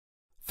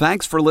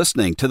Thanks for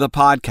listening to the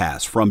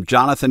podcast from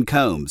Jonathan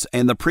Combs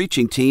and the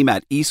preaching team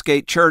at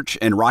Eastgate Church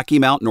in Rocky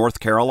Mount, North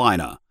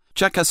Carolina.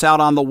 Check us out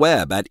on the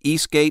web at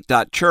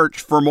eastgate.church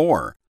for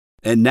more.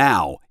 And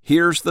now,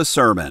 here's the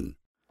sermon.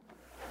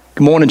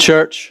 Good morning,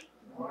 church.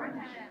 Good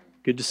morning.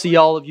 Good to see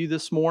all of you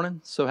this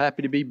morning. So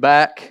happy to be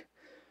back.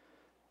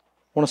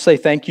 I want to say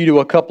thank you to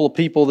a couple of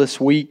people this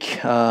week,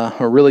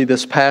 or really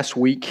this past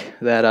week,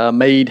 that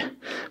made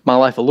my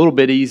life a little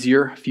bit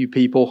easier. A few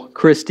people.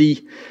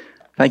 Christy,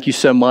 thank you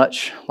so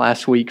much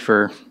last week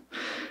for,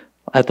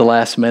 at the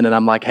last minute,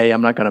 I'm like, hey,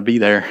 I'm not going to be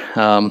there.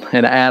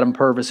 And Adam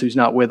Purvis, who's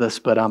not with us,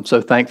 but I'm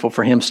so thankful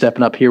for him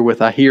stepping up here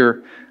with, I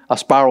hear, a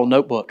spiral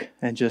notebook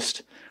and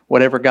just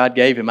whatever God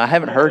gave him. I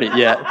haven't heard it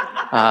yet.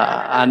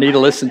 I need to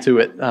listen to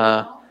it.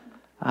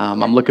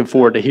 I'm looking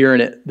forward to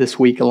hearing it this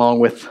week along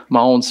with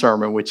my own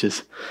sermon, which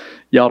is,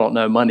 y'all don't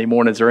know, Monday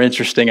mornings are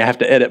interesting. I have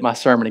to edit my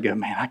sermon and go,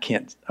 man, I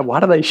can't, why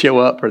do they show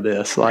up for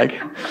this?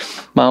 Like,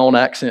 my own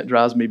accent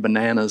drives me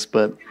bananas,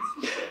 but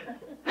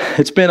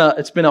it's been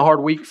a hard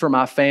week for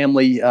my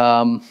family.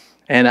 And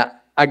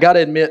I got to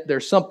admit,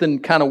 there's something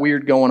kind of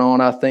weird going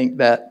on. I think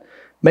that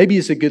maybe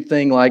it's a good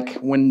thing. Like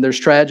when there's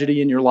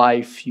tragedy in your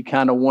life, you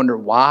kind of wonder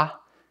why,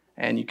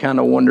 and you kind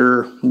of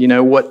wonder,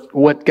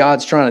 what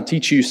God's trying to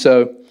teach you.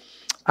 So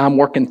I'm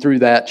working through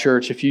that,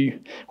 church.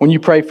 When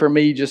you pray for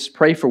me, just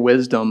pray for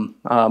wisdom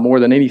more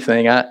than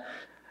anything.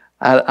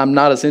 I'm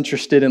not as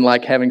interested in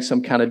like having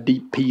some kind of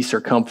deep peace or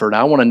comfort.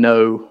 I want to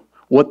know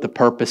what the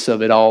purpose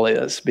of it all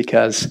is,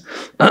 because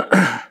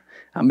I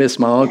miss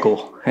my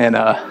uncle,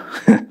 but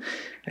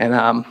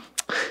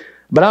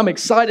I'm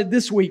excited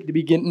this week to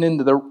be getting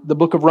into the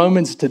book of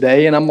Romans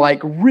today, and I'm like,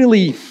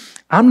 really,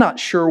 I'm not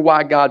sure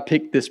why God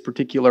picked this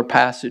particular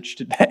passage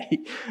today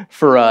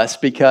for us,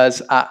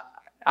 because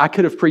I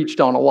could have preached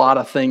on a lot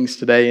of things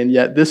today, and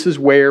yet this is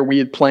where we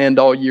had planned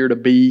all year to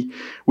be.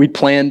 We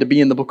planned to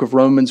be in the book of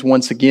Romans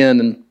once again,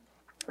 and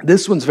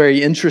this one's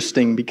very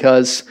interesting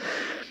because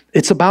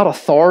it's about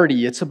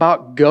authority. It's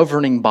about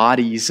governing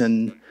bodies,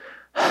 and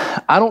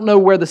I don't know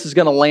where this is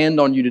going to land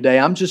on you today.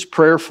 I'm just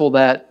prayerful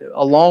that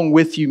along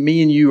with you,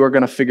 me and you are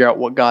going to figure out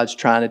what God's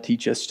trying to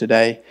teach us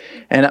today.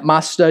 And my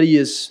study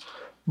has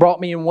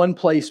brought me in one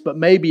place, but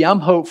maybe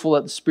I'm hopeful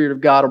that the Spirit of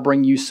God will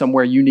bring you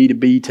somewhere you need to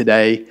be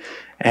today,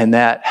 and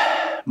that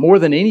more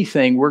than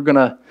anything, we're going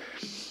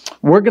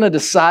to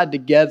decide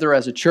together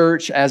as a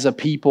church, as a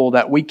people,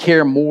 that we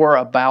care more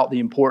about the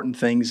important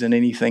things than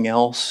anything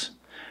else.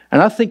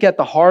 And I think at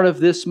the heart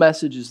of this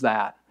message is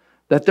that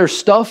there's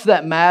stuff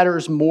that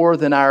matters more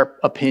than our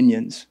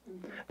opinions.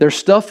 There's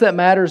stuff that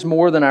matters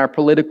more than our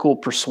political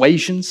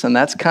persuasions, and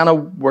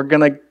we're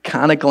going to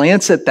kind of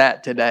glance at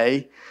that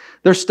today.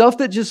 There's stuff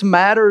that just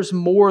matters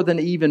more than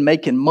even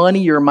making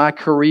money or my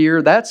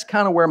career. That's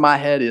kind of where my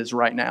head is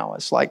right now.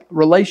 It's like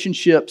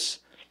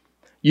relationships,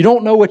 you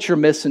don't know what you're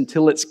missing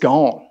till it's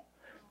gone,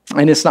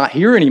 and it's not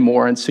here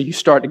anymore. And so you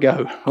start to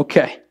go,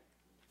 okay,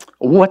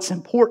 what's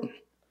important?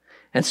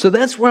 And so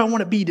that's where I want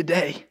to be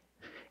today,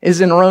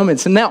 is in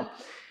Romans. And now,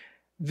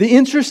 the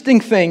interesting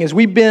thing is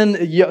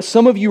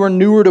some of you are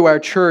newer to our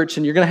church,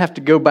 and you're going to have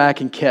to go back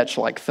and catch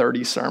like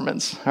 30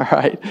 sermons, all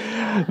right?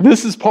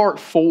 This is part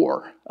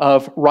 4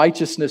 of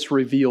Righteousness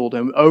Revealed.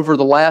 And over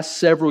the last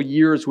several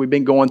years, we've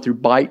been going through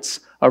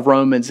bites of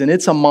Romans, and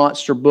it's a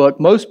monster book.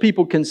 Most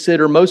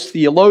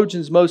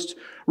theologians, most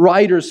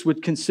writers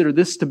would consider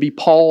this to be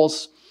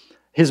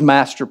his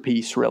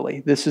masterpiece, really.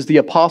 This is the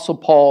Apostle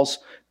Paul's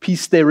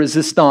piece de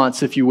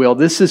resistance, if you will.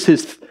 This is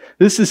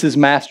his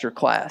master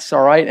class,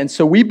 all right? And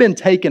so we've been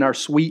taking our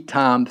sweet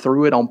time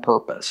through it on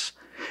purpose.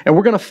 And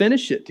we're going to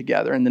finish it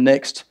together in the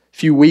next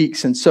few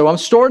weeks. And so I'm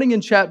starting in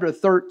chapter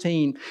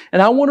 13,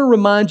 and I want to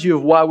remind you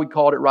of why we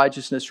called it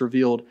Righteousness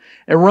Revealed.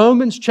 In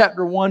Romans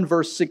chapter 1,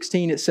 verse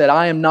 16, it said,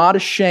 I am not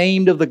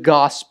ashamed of the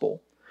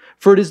gospel,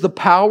 for it is the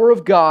power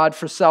of God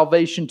for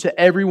salvation to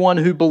everyone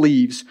who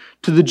believes,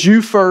 to the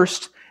Jew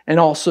first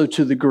and also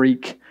to the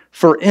Greek.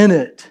 For in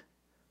it,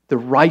 the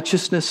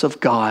righteousness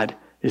of God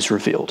is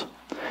revealed.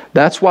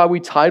 That's why we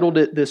titled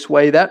it this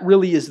way. That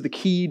really is the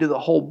key to the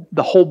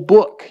whole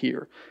book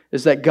here,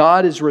 is that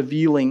God is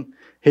revealing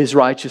His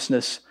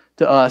righteousness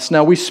to us.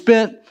 Now, we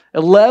spent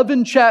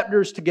 11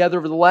 chapters together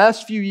over the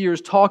last few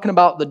years talking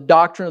about the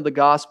doctrine of the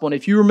gospel. And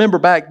if you remember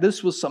back,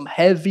 this was some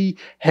heavy,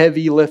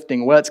 heavy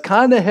lifting. Well, it's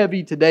kind of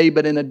heavy today,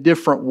 but in a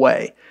different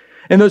way.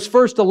 In those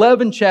first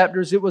 11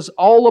 chapters, it was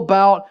all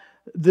about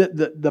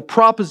the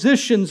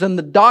propositions and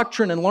the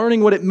doctrine and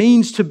learning what it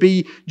means to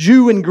be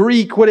Jew and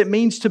Greek, what it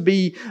means to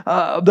be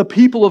the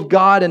people of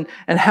God, and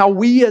how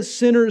we as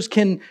sinners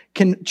can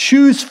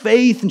choose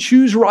faith and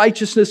choose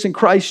righteousness in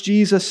Christ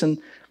Jesus. And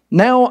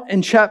now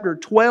in chapter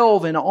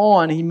 12 and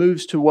on, he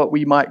moves to what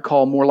we might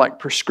call more like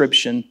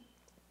prescription.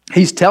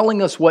 He's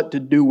telling us what to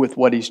do with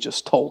what he's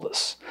just told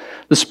us.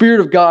 The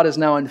Spirit of God is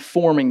now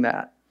informing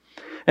that.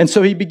 And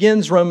so he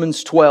begins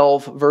Romans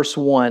 12, verse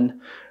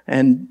 1,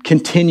 and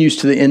continues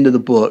to the end of the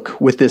book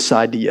with this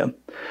idea.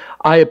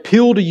 I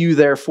appeal to you,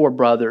 therefore,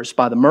 brothers,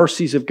 by the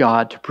mercies of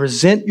God, to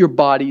present your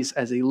bodies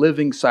as a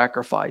living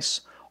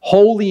sacrifice,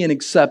 holy and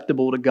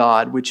acceptable to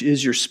God, which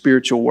is your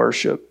spiritual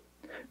worship.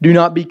 Do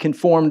not be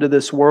conformed to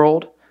this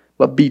world,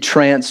 but be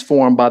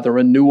transformed by the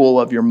renewal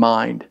of your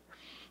mind,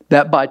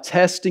 that by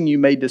testing you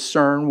may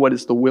discern what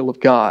is the will of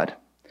God,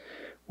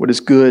 what is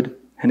good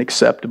and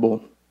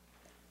acceptable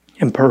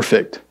and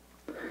perfect.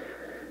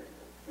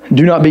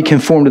 Do not be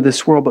conformed to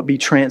this world, but be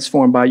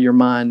transformed by your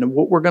mind. And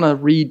what we're going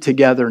to read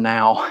together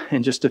now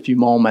in just a few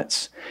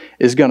moments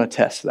is going to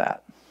test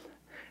that.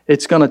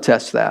 It's going to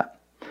test that.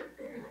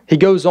 He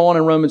goes on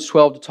in Romans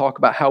 12 to talk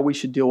about how we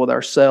should deal with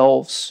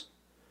ourselves,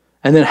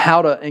 and then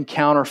how to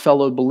encounter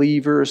fellow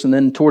believers. And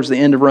then towards the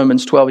end of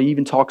Romans 12, he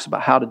even talks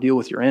about how to deal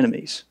with your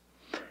enemies.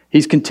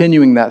 He's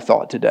continuing that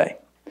thought today.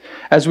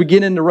 As we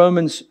get into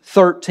Romans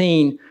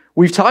 13,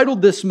 we've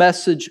titled this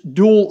message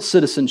Dual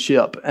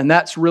Citizenship, and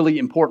that's really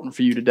important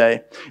for you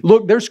today.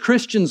 Look, there's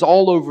Christians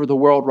all over the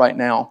world right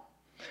now,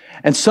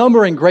 and some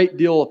are in great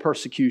deal of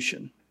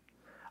persecution.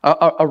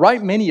 A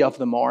right many of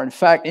them are. In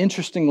fact,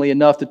 interestingly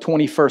enough, the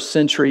 21st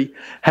century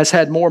has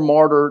had more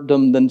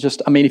martyrdom than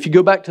if you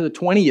go back to the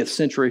 20th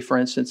century, for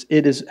instance,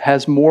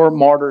 has more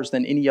martyrs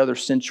than any other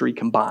century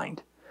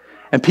combined.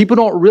 And people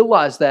don't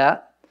realize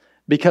that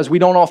because we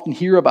don't often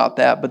hear about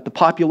that, but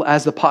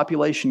as the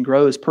population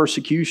grows,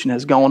 persecution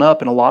has gone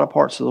up in a lot of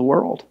parts of the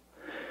world.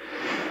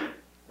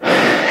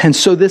 And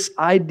so this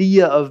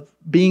idea of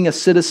being a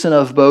citizen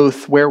of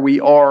both where we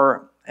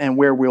are and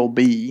where we'll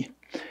be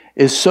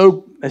is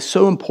so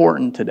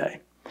important today.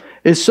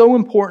 It's so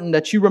important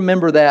that you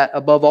remember that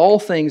above all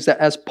things, that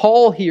as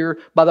Paul here,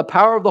 by the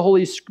power of the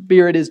Holy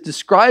Spirit, is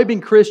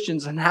describing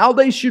Christians and how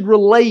they should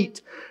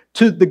relate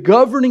to the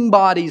governing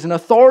bodies and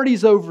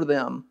authorities over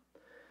them,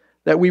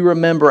 that we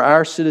remember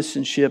our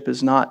citizenship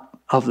is not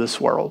of this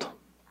world.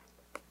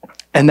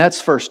 And that's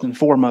first and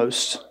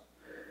foremost.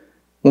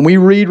 When we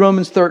read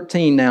Romans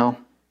 13 now,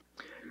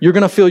 you're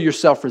going to feel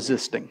yourself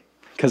resisting,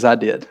 because I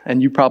did,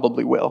 and you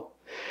probably will.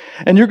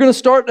 And you're going to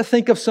start to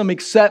think of some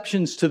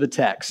exceptions to the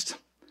text.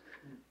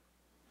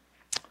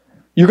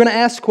 You're going to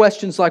ask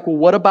questions like, well,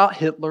 what about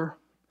Hitler?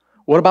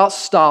 What about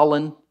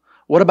Stalin?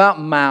 What about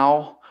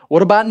Mao?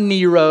 What about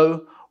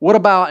Nero? What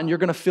about, and you're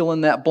going to fill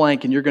in that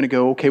blank, and you're going to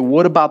go, okay,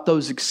 what about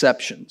those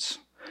exceptions?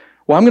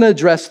 Well, I'm going to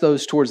address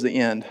those towards the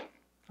end.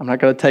 I'm not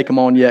going to take them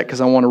on yet because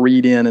I want to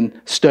read in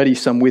and study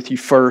some with you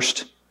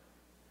first.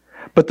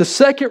 But the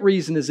second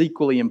reason is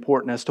equally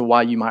important as to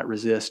why you might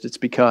resist. It's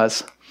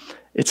because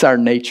it's our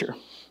nature.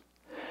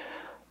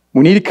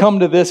 We need to come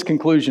to this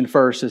conclusion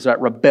first, is that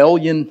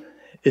rebellion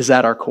is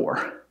at our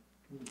core.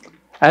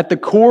 At the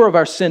core of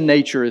our sin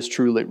nature is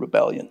truly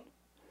rebellion.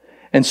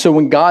 And so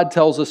when God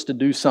tells us to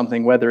do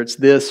something, whether it's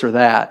this or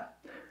that,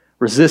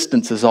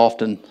 resistance is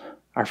often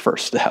our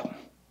first step.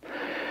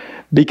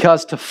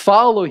 Because to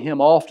follow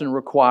Him often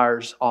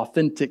requires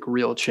authentic,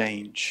 real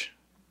change.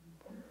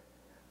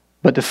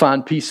 But to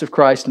find peace of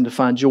Christ and to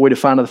find joy, to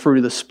find the fruit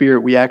of the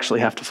Spirit, we actually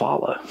have to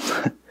follow.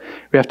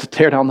 We have to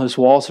tear down those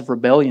walls of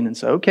rebellion and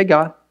say, okay,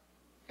 God.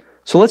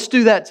 So let's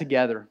do that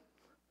together.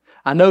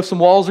 I know some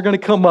walls are going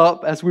to come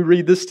up as we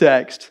read this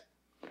text.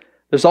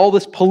 There's all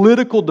this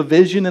political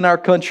division in our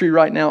country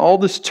right now, all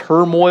this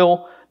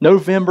turmoil.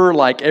 November,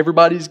 like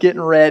everybody's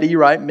getting ready,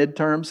 right?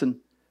 Midterms. And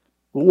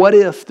what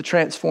if the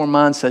transformed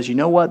mind says, you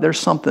know what? There's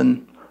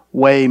something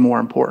way more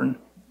important,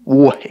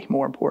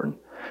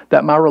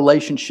 that my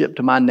relationship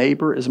to my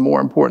neighbor is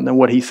more important than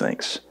what he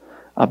thinks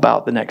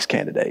about the next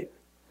candidate.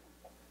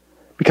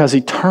 Because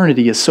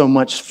eternity is so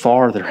much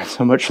farther,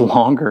 so much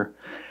longer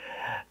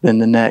than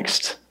the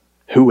next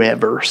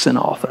whoever's in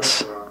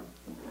office.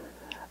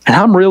 And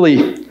I'm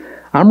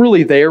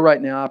really there right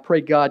now. I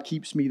pray God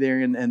keeps me there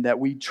and that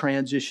we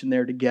transition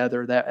there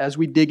together. That as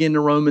we dig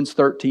into Romans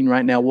 13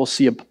 right now, we'll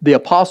see the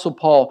Apostle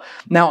Paul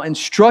now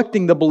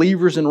instructing the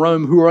believers in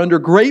Rome who are under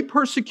great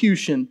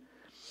persecution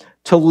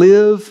to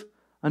live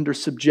under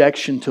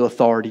subjection to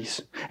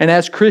authorities. And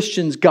as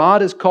Christians,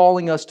 God is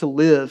calling us to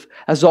live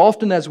as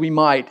often as we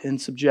might in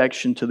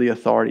subjection to the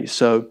authorities.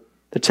 So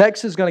the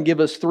text is going to give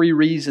us 3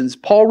 reasons.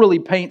 Paul really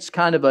paints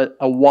kind of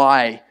a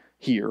why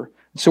here.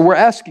 So we're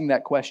asking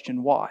that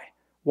question, why?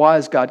 Why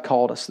has God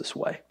called us this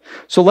way?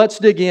 So let's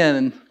dig in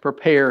and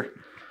prepare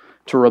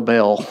to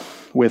rebel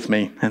with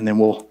me, and then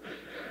we'll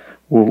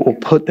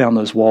put down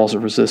those walls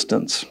of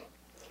resistance.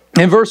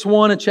 In verse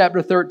 1 of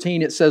chapter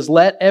 13, it says,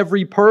 "Let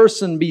every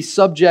person be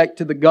subject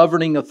to the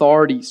governing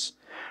authorities,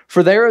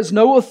 for there is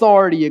no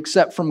authority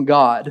except from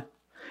God,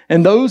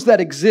 and those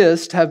that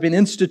exist have been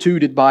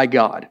instituted by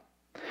God.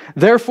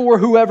 Therefore,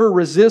 whoever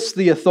resists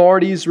the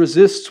authorities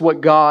resists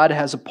what God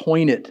has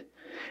appointed,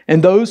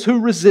 and those who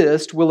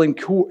resist will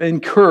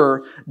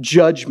incur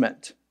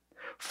judgment.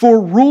 For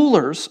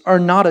rulers are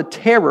not a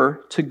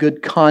terror to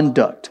good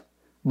conduct,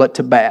 but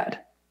to bad.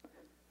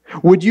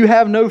 Would you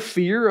have no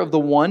fear of the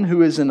one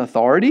who is in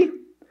authority?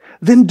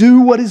 Then do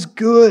what is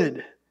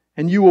good,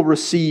 and you will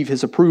receive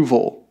his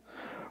approval.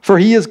 For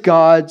he is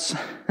God's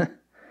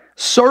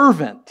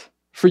servant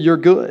for your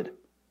good.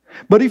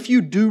 But if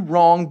you do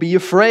wrong, be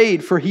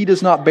afraid, for he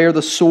does not bear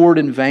the sword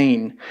in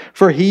vain,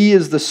 for he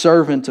is the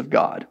servant of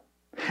God.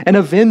 an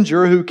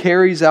avenger who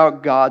carries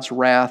out God's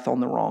wrath on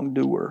the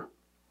wrongdoer.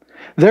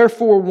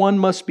 Therefore, one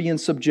must be in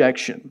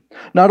subjection,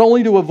 not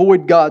only to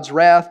avoid God's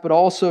wrath, but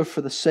also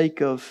for the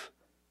sake of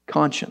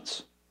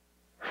conscience.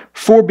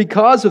 For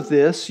because of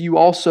this, you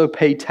also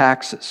pay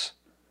taxes.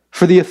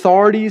 For the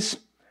authorities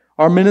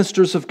are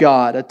ministers of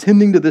God,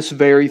 attending to this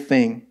very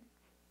thing.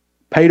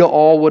 Pay to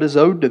all what is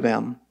owed to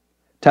them.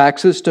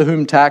 Taxes to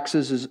whom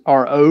taxes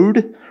are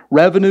owed,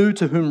 revenue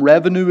to whom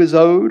revenue is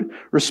owed,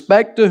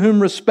 respect to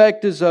whom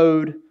respect is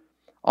owed,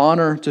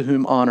 honor to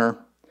whom honor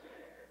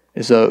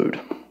is owed.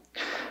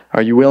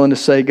 Are you willing to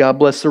say, God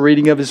bless the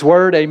reading of His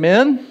Word?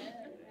 Amen?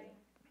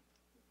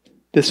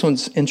 This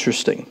one's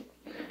interesting.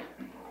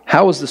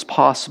 How is this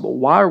possible?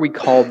 Why are we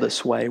called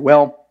this way?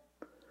 Well,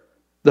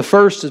 the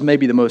first is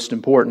maybe the most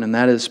important, and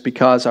that is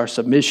because our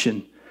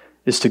submission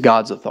is to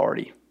God's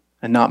authority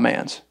and not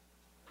man's.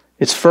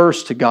 It's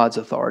first to God's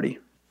authority.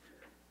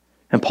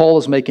 And Paul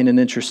is making an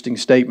interesting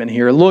statement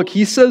here. Look,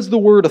 he says the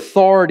word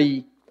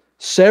authority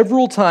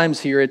several times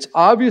here. It's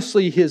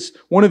obviously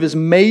one of his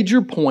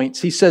major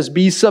points. He says,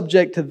 be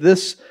subject to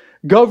this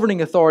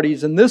governing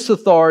authorities and this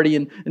authority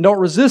and don't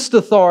resist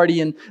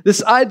authority. And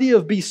this idea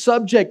of be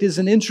subject is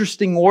an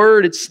interesting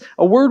word. It's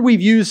a word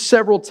we've used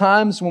several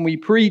times when we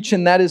preach,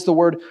 and that is the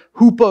word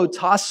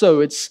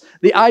hupotasso. It's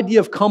the idea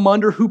of come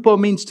under. Hupo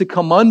means to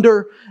come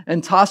under,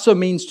 and tasso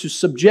means to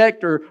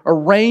subject or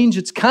arrange.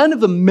 It's kind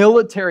of a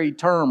military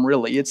term,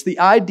 really. It's the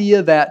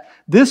idea that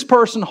this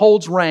person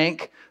holds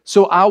rank,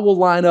 so I will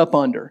line up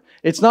under.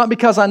 It's not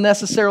because I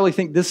necessarily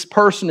think this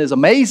person is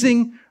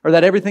amazing or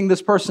that everything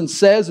this person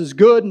says is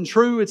good and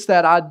true. It's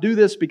that I do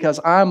this because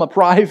I'm a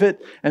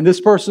private and this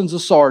person's a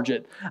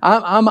sergeant.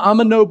 I'm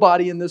a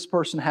nobody and this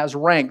person has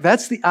rank.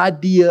 That's the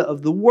idea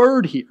of the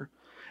word here.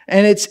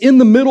 And it's in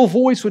the middle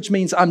voice, which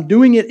means I'm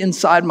doing it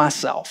inside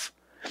myself.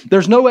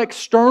 There's no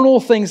external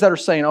things that are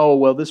saying, oh,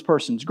 well, this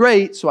person's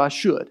great, so I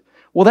should.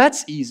 Well,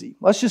 that's easy.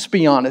 Let's just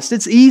be honest.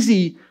 It's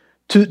easy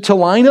to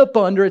line up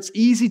under. It's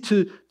easy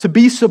to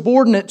be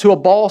subordinate to a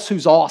boss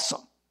who's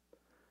awesome.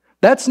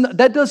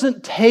 That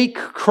doesn't take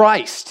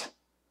Christ.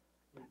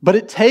 But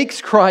it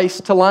takes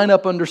Christ to line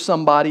up under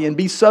somebody and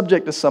be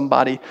subject to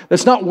somebody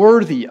that's not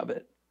worthy of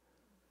it.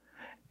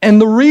 And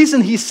the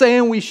reason he's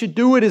saying we should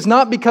do it is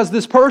not because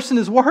this person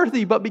is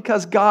worthy, but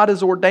because God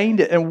has ordained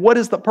it. And what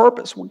is the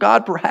purpose? Well,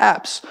 God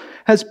perhaps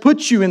has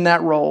put you in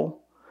that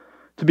role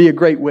to be a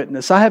great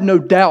witness. I have no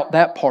doubt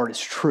that part is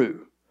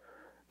true.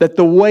 That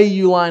the way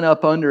you line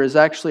up under is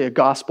actually a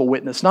gospel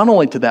witness, not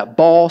only to that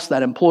boss,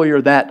 that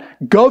employer,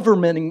 that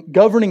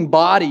governing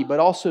body, but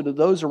also to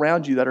those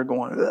around you that are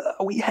going,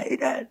 we hate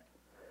it.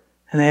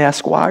 And they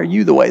ask, why are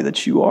you the way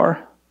that you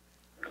are?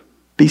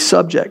 Be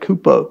subject,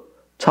 hupo,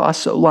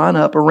 tasso, line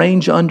up,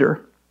 arrange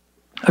under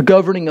a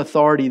governing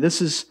authority.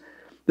 This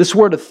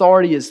word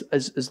authority is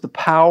the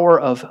power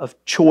of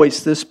choice.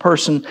 This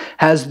person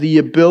has the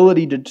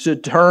ability to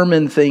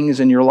determine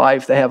things in your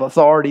life. They have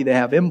authority, they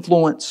have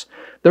influence.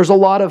 There's a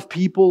lot of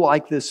people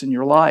like this in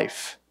your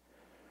life.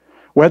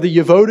 Whether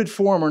you voted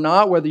for them or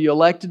not, whether you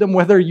elected them,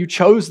 whether you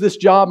chose this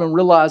job and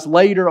realized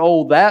later,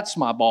 oh, that's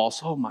my boss,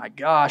 oh my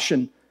gosh.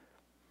 And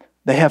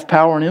they have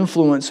power and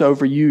influence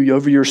over you,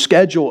 over your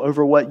schedule,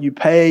 over what you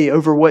pay,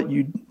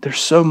 there's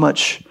so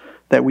much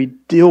that we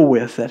deal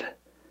with that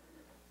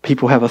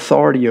people have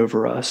authority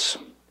over us.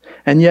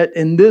 And yet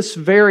in this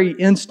very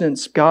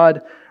instance,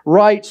 God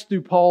writes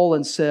through Paul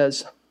and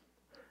says,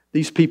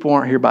 these people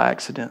aren't here by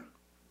accident.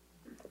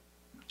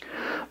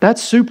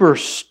 That's super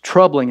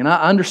troubling, and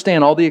I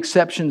understand all the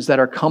exceptions that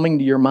are coming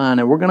to your mind,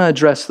 and we're going to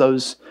address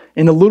those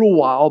in a little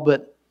while,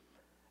 but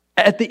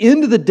at the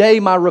end of the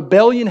day, my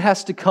rebellion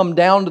has to come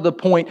down to the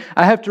point,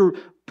 I have to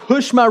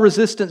push my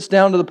resistance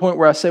down to the point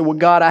where I say, well,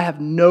 God, I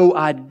have no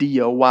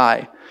idea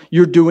why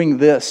you're doing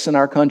this in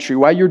our country,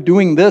 why you're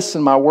doing this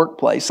in my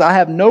workplace. I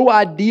have no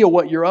idea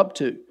what you're up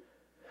to.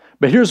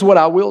 But here's what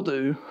I will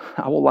do.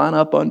 I will line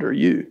up under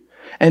you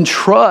and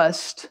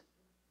trust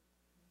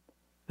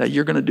that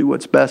you're going to do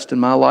what's best in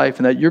my life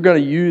and that you're going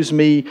to use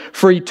me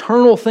for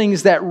eternal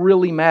things that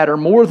really matter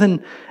more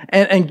than,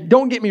 and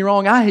don't get me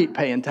wrong, I hate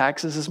paying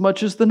taxes as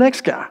much as the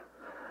next guy.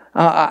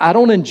 I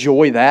don't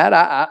enjoy that.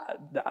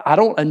 I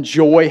don't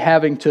enjoy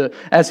having to,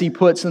 as he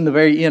puts in the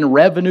very end,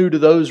 revenue to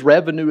those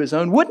revenue is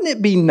owned. Wouldn't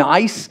it be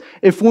nice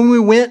if when we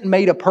went and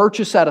made a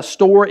purchase at a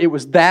store, it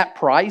was that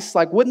price?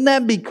 Like, wouldn't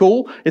that be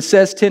cool? It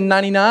says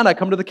 $10.99. I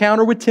come to the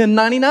counter with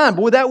 $10.99.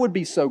 Boy, that would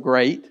be so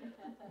great.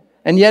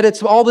 And yet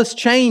it's all this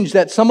change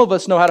that some of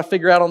us know how to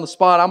figure out on the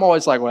spot. I'm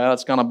always like, well,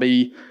 it's going to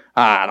be,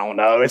 I don't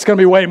know. It's going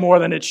to be way more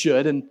than it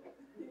should. And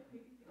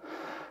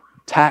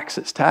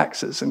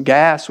taxes, and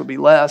gas would be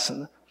less.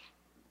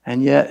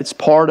 And yet it's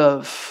part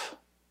of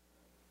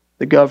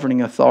the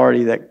governing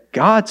authority that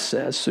God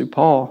says through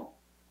Paul,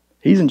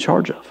 He's in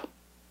charge of.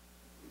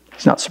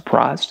 He's not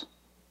surprised.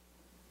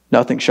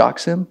 Nothing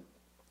shocks Him.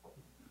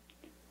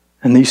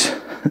 And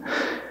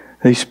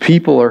these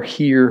people are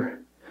here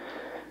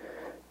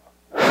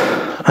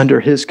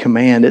under His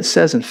command. It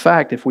says, in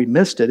fact, if we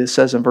missed it, it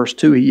says in verse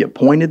 2, He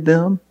appointed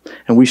them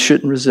and we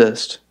shouldn't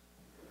resist.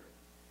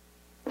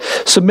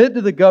 Submit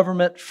to the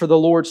government for the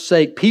Lord's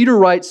sake. Peter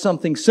writes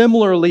something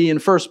similarly in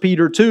 1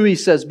 Peter 2. He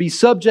says, be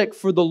subject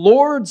for the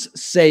Lord's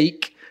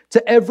sake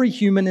to every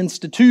human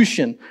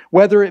institution,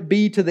 whether it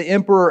be to the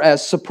emperor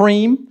as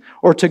supreme,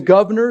 or to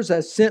governors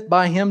as sent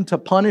by him to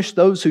punish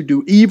those who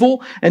do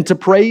evil and to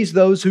praise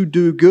those who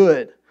do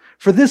good.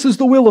 For this is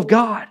the will of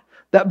God,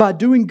 that by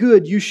doing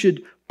good you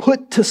should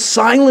put to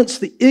silence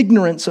the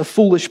ignorance of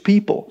foolish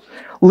people.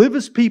 Live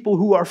as people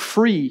who are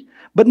free,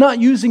 but not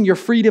using your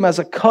freedom as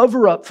a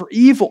cover-up for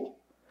evil,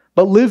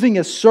 but living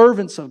as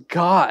servants of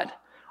God.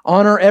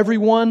 Honor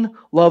everyone,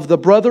 love the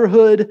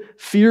brotherhood,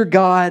 fear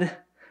God,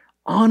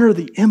 honor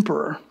the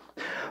emperor.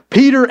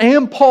 Peter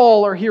and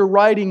Paul are here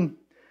writing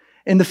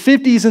in the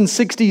 50s and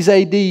 60s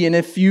AD, and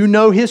if you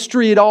know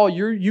history at all,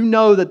 you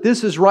know that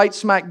this is right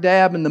smack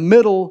dab in the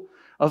middle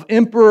of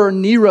Emperor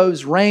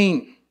Nero's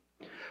reign,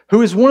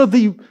 who is one of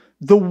the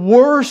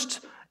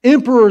worst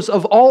emperors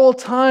of all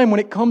time when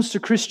it comes to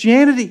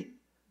Christianity.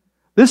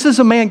 This is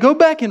a man, go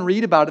back and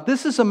read about it.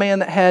 This is a man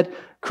that had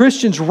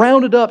Christians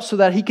rounded up so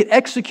that he could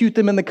execute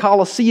them in the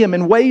Colosseum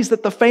in ways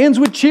that the fans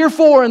would cheer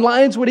for and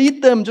lions would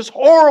eat them. Just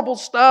horrible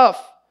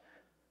stuff.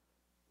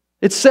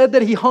 It's said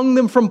that he hung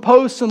them from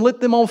posts and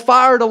lit them on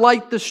fire to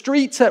light the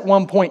streets at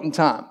one point in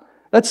time.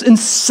 That's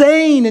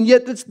insane, and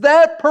yet it's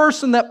that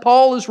person that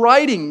Paul is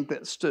writing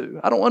this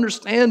to. I don't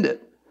understand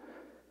it.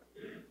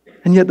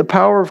 And yet the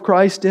power of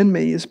Christ in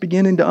me is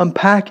beginning to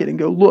unpack it and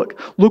go, look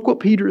what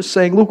Peter is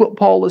saying, look what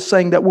Paul is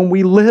saying, that when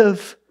we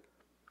live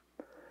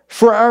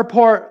for our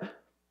part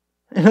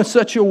in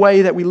such a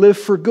way that we live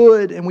for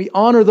good and we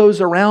honor those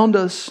around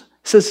us, it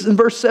says in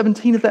verse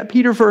 17 of that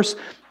Peter verse,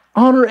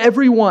 honor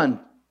everyone.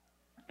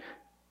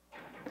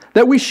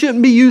 That we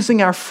shouldn't be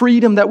using our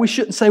freedom, that we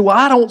shouldn't say, well,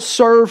 I don't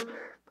serve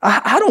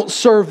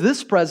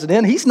this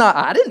president.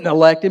 I didn't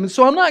elect him, and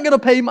so I'm not going to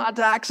pay my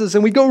taxes.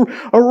 And we go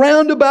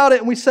around about it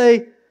and we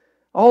say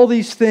all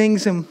these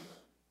things, and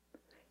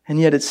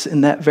yet it's in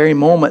that very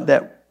moment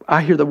that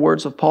I hear the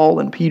words of Paul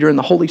and Peter and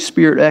the Holy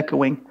Spirit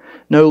echoing,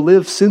 no,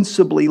 live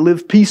sensibly,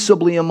 live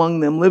peaceably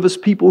among them, live as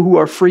people who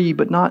are free,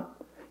 but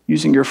not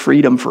using your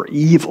freedom for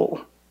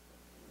evil.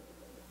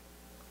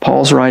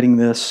 Paul's writing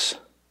this.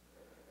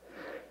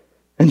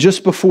 And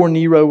just before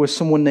Nero was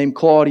someone named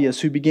Claudius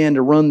who began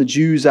to run the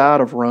Jews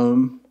out of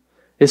Rome.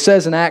 It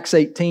says in Acts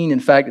 18, in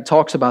fact, it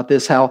talks about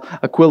this, how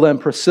Aquila and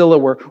Priscilla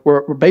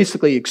were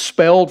basically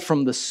expelled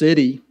from the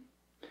city.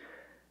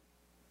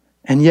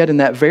 And yet in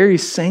that very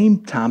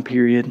same time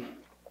period,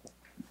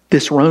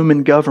 this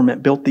Roman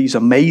government built these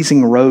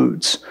amazing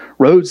roads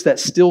that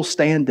still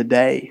stand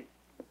today.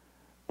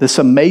 This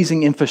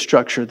amazing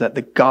infrastructure that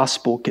the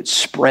gospel could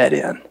spread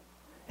in.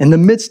 In the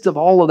midst of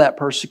all of that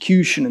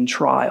persecution and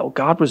trial,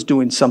 God was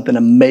doing something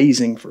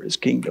amazing for His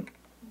kingdom.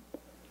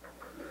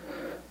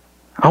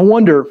 I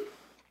wonder,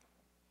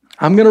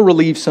 I'm going to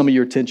relieve some of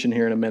your attention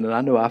here in a minute.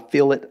 I know I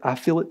feel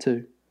it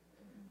too.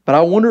 But I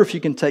wonder if you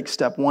can take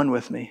step one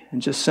with me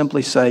and just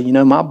simply say,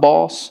 my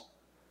boss,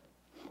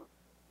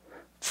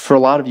 for a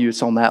lot of you,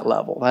 it's on that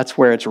level. That's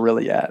where it's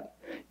really at.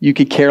 You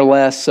could care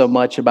less so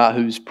much about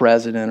who's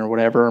president or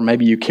whatever, or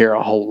maybe you care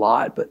a whole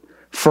lot, but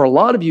for a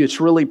lot of you, it's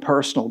really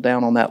personal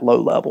down on that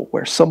low level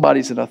where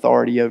somebody's an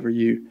authority over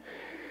you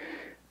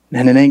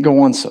and it ain't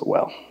going so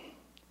well.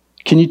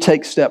 Can you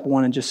take step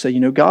one and just say,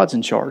 God's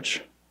in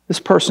charge. This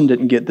person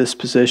didn't get this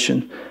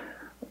position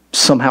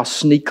somehow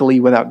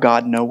sneakily without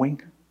God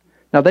knowing.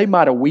 Now, they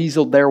might have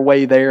weaseled their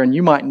way there and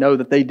you might know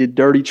that they did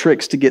dirty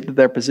tricks to get to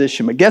their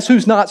position. But guess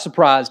who's not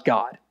surprised?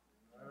 God.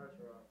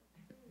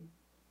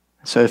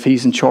 So if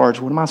He's in charge,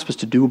 what am I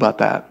supposed to do about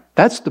that?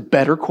 That's the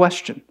better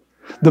question.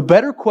 The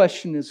better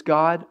question is,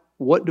 God,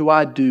 what do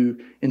I do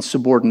in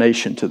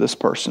subordination to this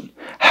person?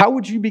 How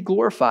would you be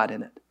glorified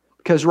in it?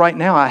 Because right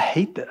now I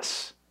hate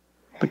this.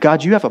 But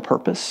God, you have a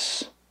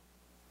purpose.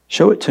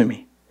 Show it to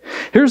me.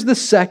 Here's the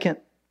second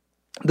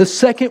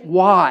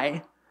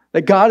why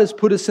that God has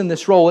put us in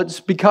this role. It's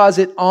because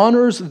it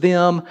honors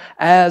them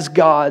as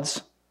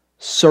God's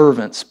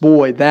servants.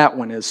 Boy, that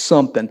one is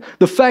something.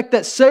 The fact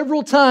that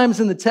several times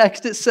in the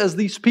text it says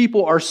these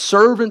people are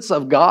servants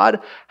of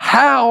God.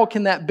 How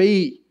can that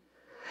be?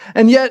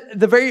 And yet,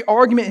 the very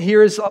argument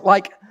here is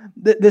like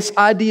this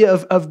idea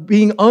of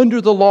being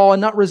under the law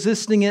and not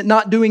resisting it,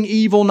 not doing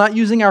evil, not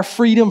using our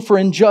freedom for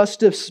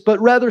injustice, but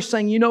rather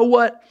saying, you know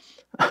what?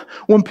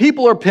 When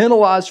people are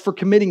penalized for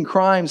committing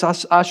crimes,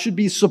 I should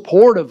be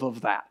supportive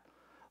of that.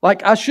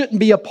 Like, I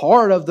shouldn't be a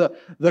part of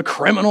the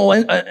criminal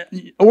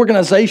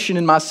organization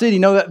in my city.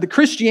 No, the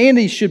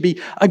Christianity should be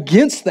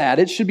against that.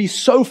 It should be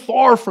so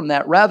far from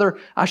that. Rather,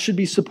 I should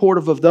be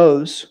supportive of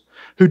those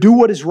who do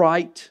what is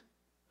right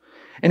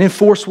and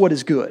enforce what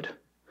is good.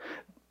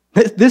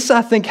 This,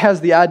 I think,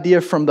 has the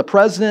idea from the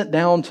president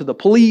down to the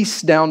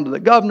police, down to the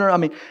governor.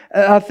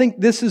 I think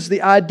this is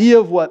the idea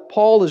of what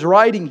Paul is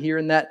writing here,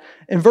 in that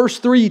in verse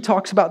 3 he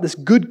talks about this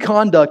good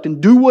conduct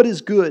and do what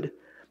is good.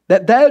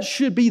 That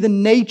should be the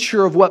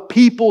nature of what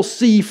people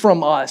see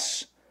from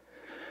us.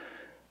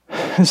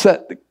 It's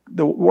that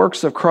the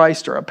works of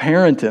Christ are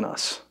apparent in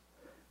us.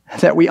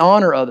 That we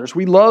honor others,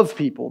 we love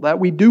people, that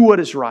we do what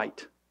is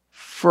right.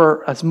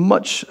 for as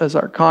much as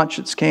our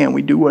conscience can,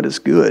 we do what is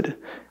good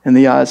in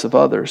the eyes of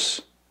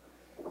others.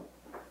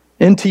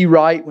 N.T.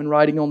 Wright, when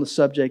writing on the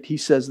subject, he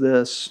says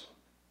this: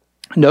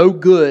 no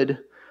good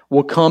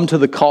will come to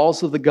the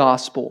cause of the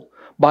gospel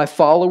by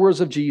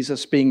followers of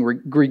Jesus being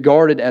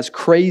regarded as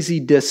crazy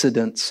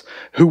dissidents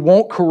who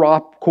won't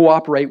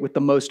cooperate with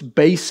the most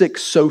basic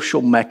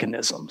social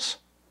mechanisms.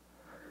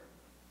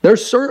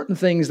 There's certain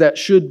things that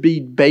should be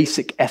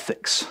basic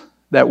ethics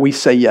that we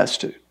say yes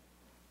to.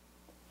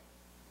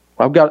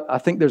 I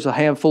think there's a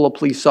handful of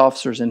police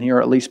officers in here,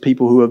 or at least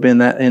people who have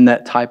been in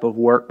that type of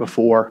work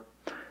before.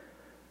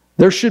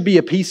 There should be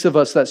a piece of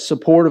us that's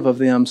supportive of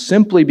them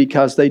simply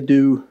because they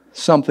do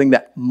something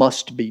that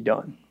must be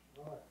done.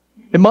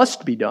 It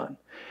must be done.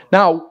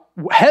 Now,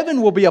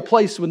 heaven will be a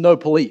place with no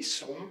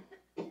police.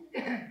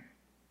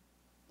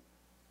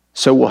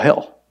 So will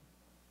hell.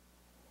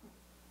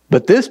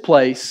 But this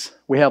place,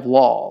 we have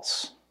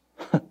laws.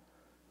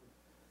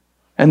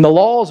 And the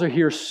laws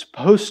are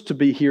supposed to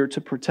be here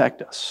to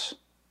protect us.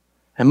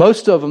 And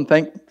most of them,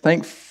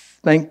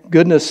 thank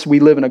goodness we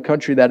live in a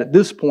country that at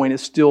this point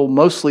is still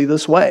mostly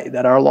this way,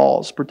 that our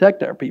laws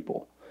protect our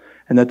people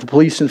and that the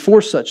police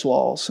enforce such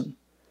laws. And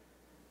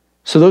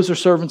so those are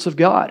servants of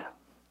God.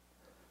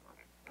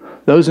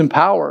 Those in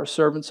power are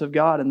servants of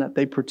God, and that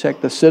they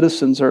protect the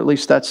citizens, or at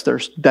least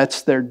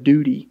that's their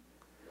duty.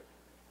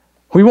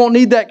 We won't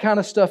need that kind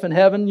of stuff in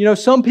heaven. You know,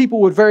 some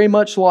people would very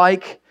much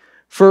like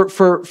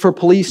for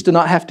police to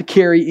not have to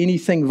carry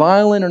anything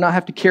violent or not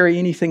have to carry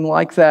anything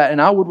like that.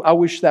 And I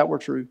wish that were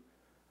true.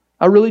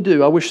 I really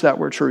do. I wish that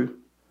were true.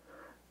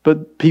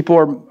 But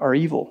people are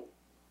evil.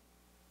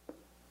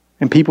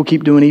 And people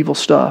keep doing evil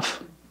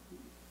stuff.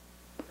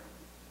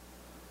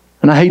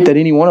 And I hate that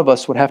any one of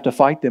us would have to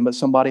fight them, but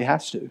somebody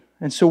has to.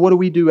 And so what do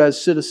we do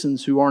as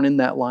citizens who aren't in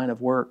that line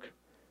of work?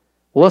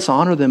 Well, let's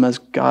honor them as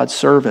God's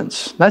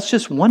servants. That's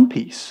just one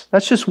piece.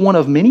 That's just one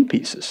of many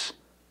pieces.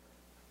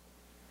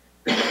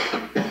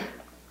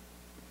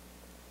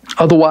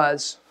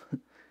 Otherwise,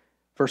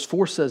 verse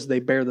 4 says they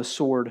bear the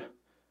sword,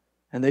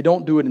 and they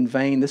don't do it in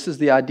vain. This is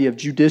the idea of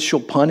judicial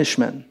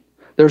punishment.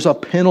 There's a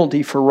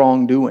penalty for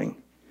wrongdoing.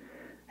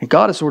 And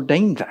God has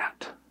ordained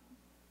that.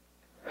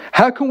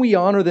 How can we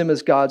honor them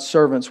as God's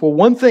servants? Well,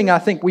 one thing I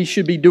think we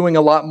should be doing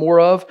a lot more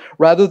of,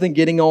 rather than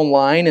getting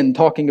online and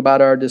talking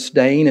about our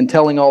disdain and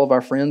telling all of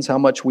our friends how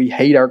much we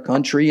hate our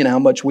country and how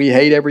much we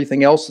hate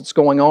everything else that's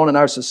going on in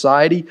our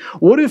society,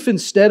 what if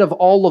instead of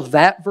all of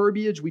that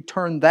verbiage, we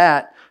turn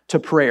that to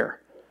prayer?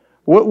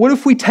 What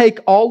if we take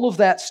all of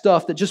that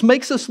stuff that just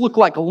makes us look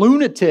like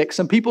lunatics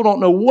and people don't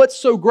know what's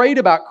so great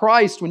about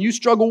Christ when you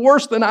struggle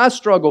worse than I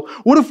struggle?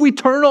 What if we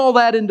turn all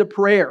that into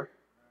prayer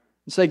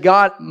and say,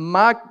 God,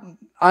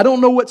 I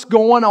don't know what's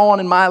going on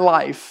in my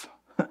life.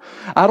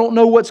 I don't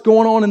know what's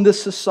going on in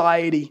this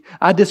society.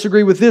 I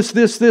disagree with this,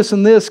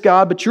 and this,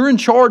 God, but you're in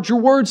charge. Your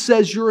word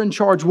says you're in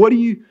charge. What are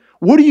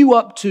you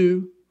up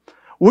to?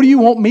 What do you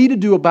want me to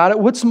do about it?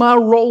 What's my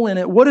role in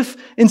it? What if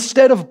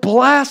instead of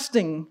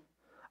blasting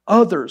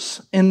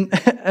others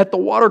at the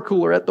water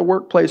cooler, at the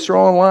workplace, or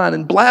online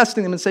and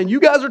blasting them and saying, you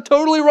guys are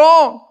totally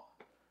wrong?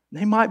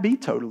 They might be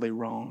totally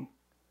wrong.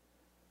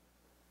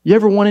 You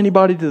ever want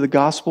anybody to the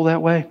gospel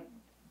that way?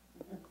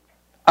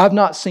 I've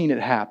not seen it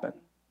happen.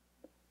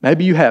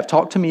 Maybe you have.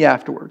 Talk to me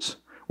afterwards.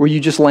 Where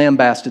you just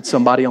lambasted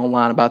somebody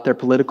online about their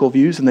political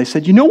views and they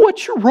said, you know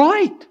what? You're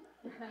right.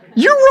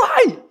 You're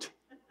right.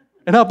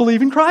 And I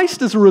believe in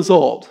Christ as a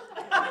result.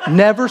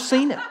 Never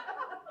seen it.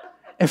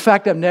 In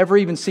fact, I've never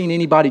even seen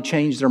anybody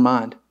change their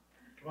mind.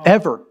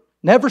 Ever.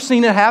 Never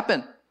seen it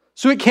happen.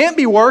 So it can't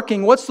be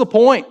working. What's the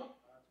point?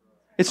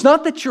 It's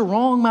not that you're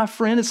wrong, my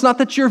friend. It's not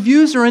that your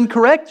views are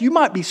incorrect. You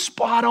might be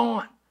spot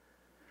on.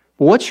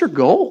 But what's your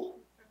goal?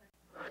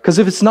 Because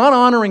if it's not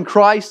honoring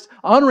Christ,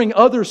 honoring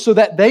others so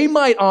that they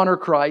might honor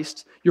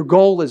Christ, your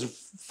goal is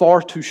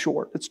far too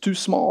short. It's too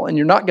small, and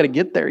you're not going to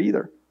get there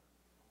either.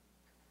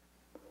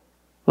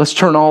 Let's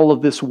turn all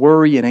of this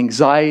worry and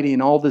anxiety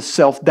and all this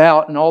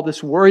self-doubt and all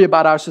this worry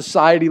about our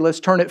society, let's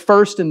turn it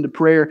first into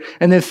prayer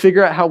and then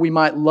figure out how we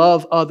might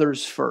love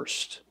others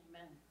first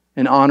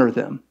and honor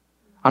them.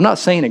 I'm not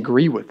saying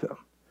agree with them,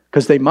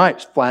 because they might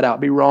flat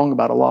out be wrong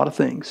about a lot of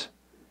things.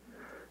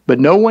 But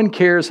no one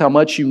cares how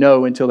much you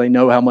know until they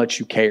know how much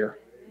you care.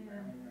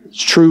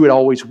 It's true, it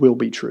always will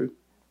be true.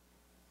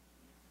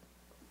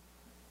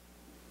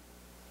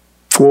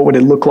 What would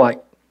it look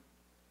like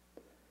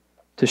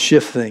to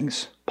shift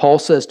things? Paul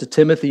says to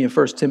Timothy in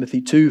 1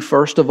 Timothy 2,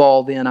 first of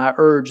all, then I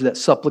urge that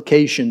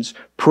supplications,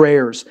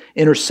 prayers,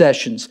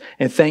 intercessions,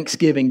 and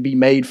thanksgiving be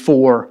made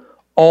for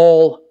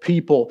all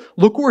people.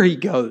 Look where he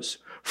goes.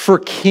 For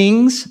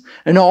kings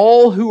and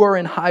all who are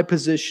in high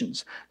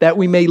positions, that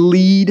we may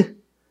lead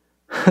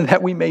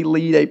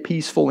a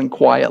peaceful and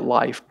quiet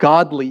life,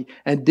 godly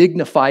and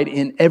dignified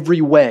in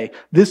every way.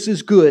 This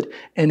is good,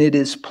 and it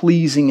is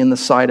pleasing in the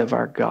sight of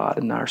our God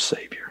and our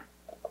Savior.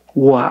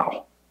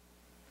 Wow.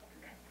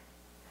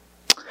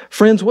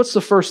 Friends, what's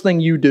the first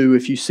thing you do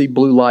if you see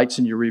blue lights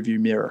in your rearview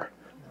mirror?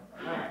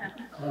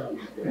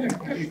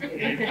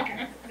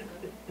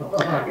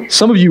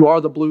 Some of you are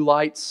the blue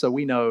lights, so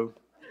we know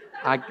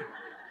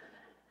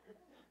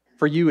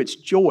For you, it's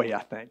joy,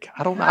 I think.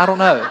 I don't know.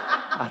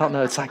 I don't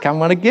know. It's like, I'm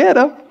going to get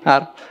them.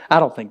 I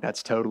don't think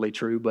that's totally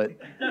true, but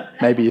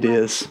maybe it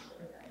is.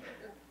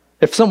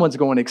 If someone's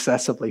going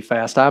excessively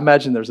fast, I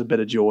imagine there's a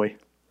bit of joy.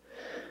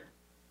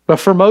 But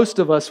for most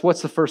of us,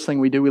 what's the first thing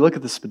we do? We look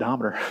at the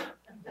speedometer.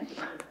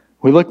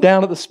 We look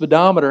down at the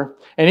speedometer,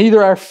 and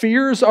either our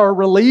fears are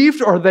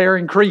relieved or they're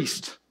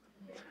increased.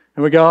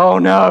 And we go, oh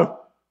no,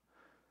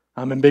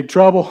 I'm in big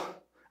trouble.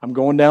 I'm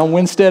going down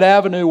Winstead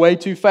Avenue way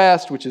too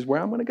fast, which is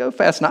where I'm going to go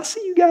fast. And I see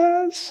you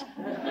guys.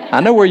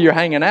 I know where you're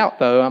hanging out,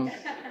 though.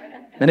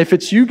 And if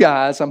it's you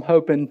guys, I'm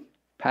hoping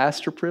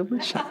pastor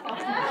privilege.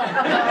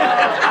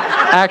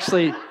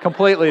 Actually,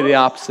 completely the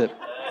opposite.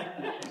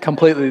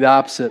 Completely the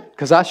opposite.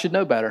 Because I should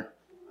know better.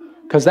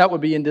 Because that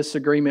would be in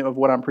disagreement with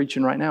what I'm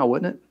preaching right now,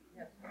 wouldn't it?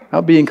 I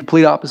would be in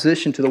complete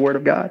opposition to the Word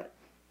of God.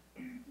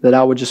 That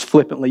I would just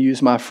flippantly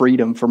use my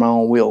freedom for my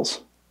own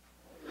wills.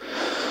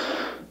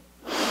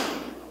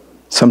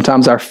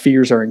 Sometimes our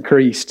fears are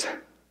increased.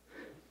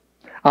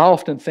 I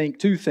often think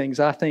two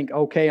things. I think,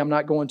 okay, I'm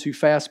not going too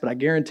fast, but I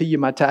guarantee you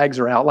my tags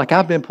are out. Like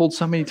I've been pulled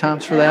so many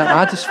times for that.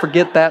 I just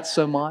forget that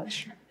so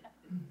much.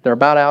 They're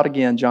about out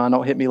again, John.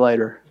 Don't hit me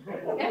later.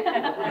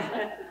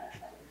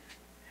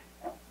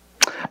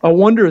 I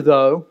wonder,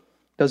 though,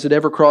 does it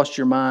ever cross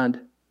your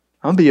mind,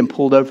 I'm being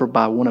pulled over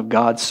by one of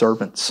God's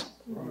servants?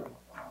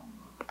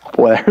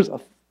 Boy,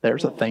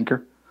 there's a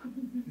thinker.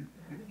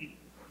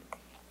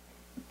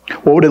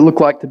 What would it look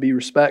like to be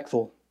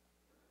respectful?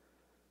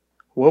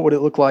 What would it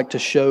look like to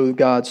show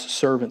God's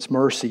servants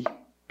mercy,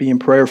 be in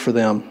prayer for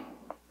them?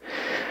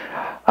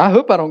 I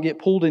hope I don't get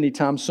pulled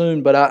anytime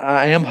soon, but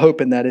I am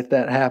hoping that if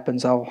that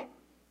happens, I'll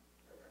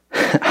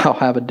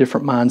have a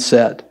different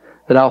mindset.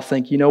 That I'll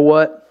think, you know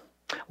what?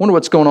 I wonder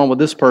what's going on with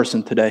this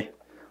person today.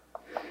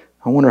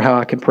 I wonder how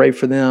I can pray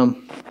for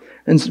them.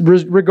 And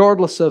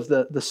regardless of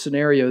the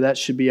scenario, that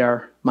should be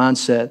our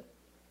mindset.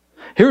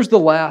 Here's the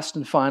last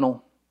and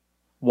final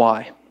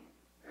why.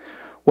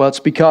 Well,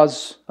 it's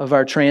because of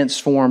our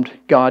transformed,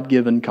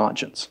 God-given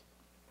conscience.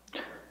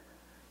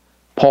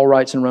 Paul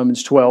writes in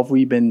Romans 12,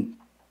 we've been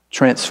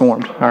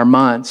transformed, our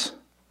minds.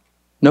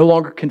 No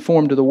longer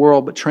conformed to the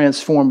world, but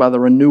transformed by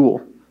the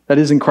renewal that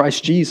is in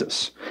Christ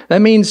Jesus.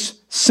 That means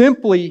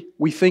simply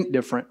we think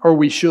different, or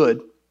we should.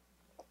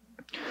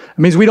 It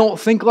means we don't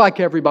think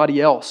like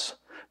everybody else.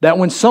 That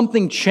when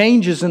something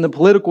changes in the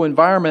political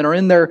environment or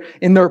in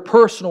their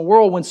personal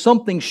world, when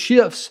something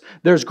shifts,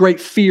 there's great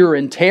fear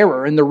and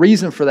terror. And the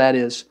reason for that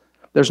is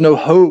there's no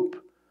hope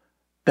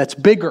that's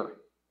bigger.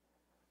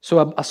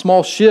 So a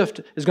small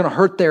shift is going to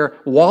hurt their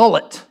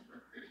wallet.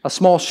 A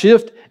small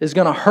shift is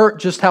going to hurt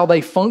just how they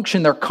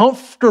function. They're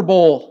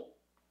comfortable.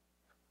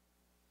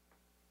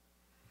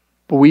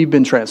 But we've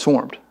been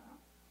transformed.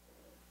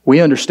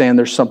 We understand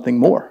there's something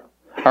more.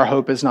 Our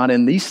hope is not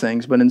in these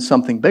things, but in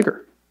something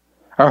bigger.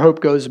 Our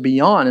hope goes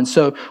beyond. And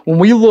so when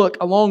we look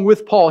along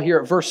with Paul here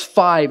at verse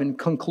 5 in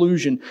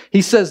conclusion,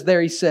 he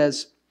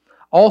says,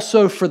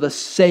 also for the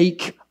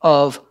sake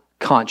of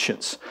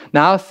conscience.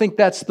 Now I think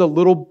that's the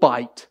little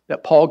bite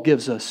that Paul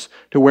gives us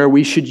to where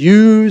we should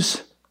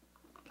use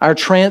our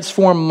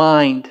transformed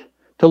mind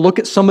to look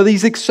at some of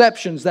these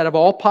exceptions that have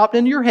all popped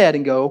into your head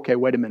and go, okay,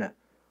 wait a minute.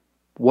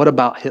 What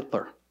about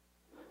Hitler?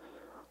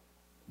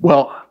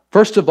 Well,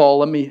 first of all,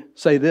 let me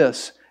say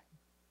this.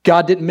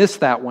 God didn't miss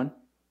that one.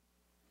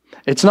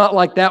 It's not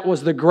like that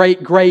was the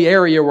great gray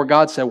area where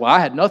God said, well,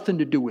 I had nothing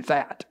to do with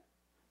that.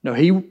 No,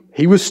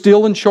 he was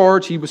still in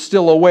charge. He was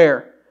still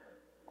aware.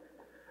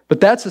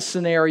 But that's a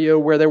scenario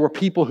where there were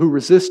people who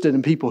resisted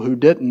and people who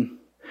didn't.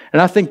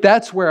 And I think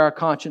that's where our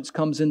conscience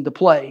comes into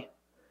play.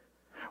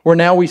 Where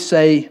now we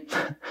say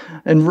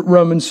in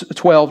Romans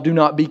 12, do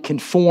not be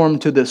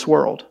conformed to this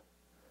world.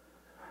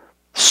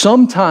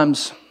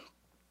 Sometimes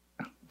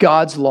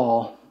God's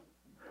law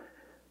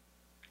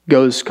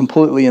goes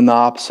completely in the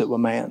opposite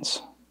with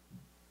man's.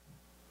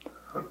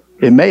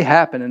 It may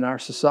happen in our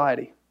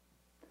society.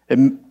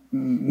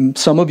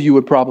 Some of you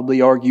would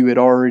probably argue it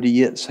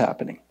already is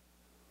happening.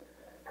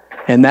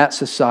 In that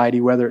society,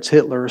 whether it's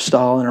Hitler or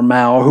Stalin or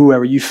Mao or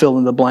whoever, you fill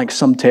in the blank,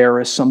 some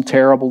terrorist, some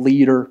terrible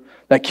leader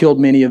that killed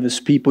many of his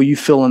people, you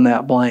fill in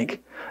that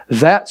blank.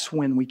 That's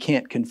when we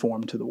can't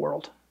conform to the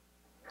world.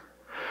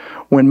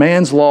 When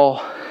man's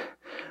law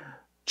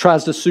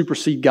tries to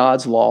supersede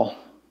God's law,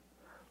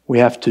 we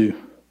have to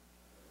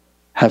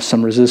have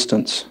some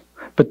resistance.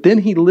 But then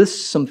he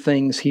lists some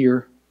things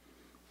here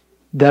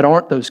that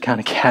aren't those kind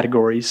of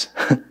categories.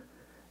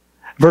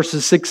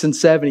 Verses 6 and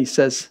 7, he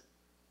says,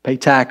 pay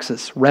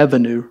taxes,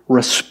 revenue,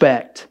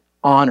 respect,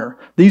 honor.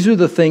 These are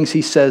the things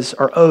he says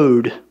are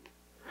owed.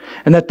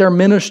 And that they're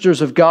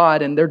ministers of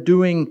God and they're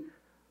doing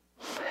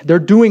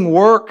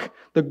work,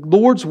 the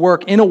Lord's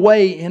work in a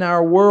way in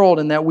our world,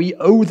 and that we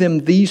owe them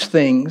these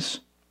things.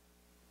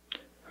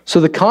 So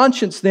the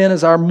conscience then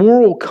is our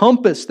moral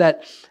compass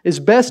that is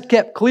best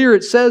kept clear.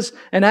 It says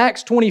in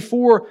Acts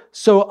 24,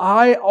 so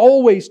I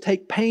always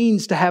take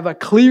pains to have a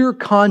clear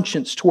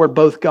conscience toward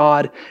both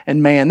God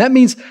and man. That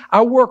means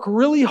I work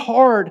really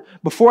hard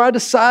before I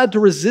decide to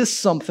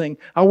resist something.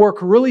 I work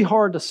really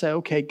hard to say,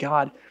 okay,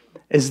 God,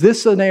 is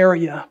this an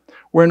area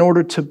where in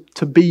order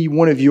to be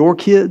one of your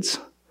kids,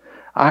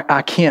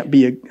 I can't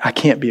be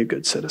a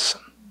good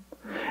citizen?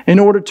 In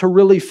order to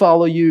really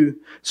follow you.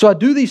 So I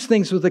do these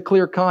things with a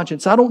clear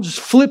conscience. I don't just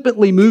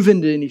flippantly move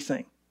into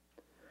anything.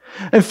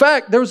 In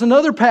fact, there was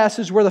another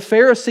passage where the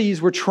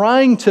Pharisees were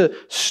trying to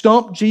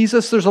stump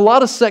Jesus. There's a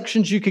lot of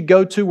sections you could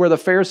go to where the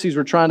Pharisees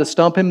were trying to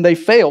stump Him. They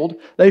failed.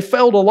 They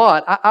failed a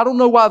lot. I don't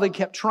know why they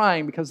kept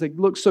trying, because they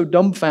looked so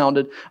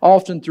dumbfounded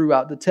often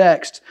throughout the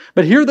text.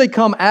 But here they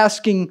come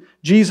asking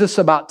Jesus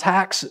about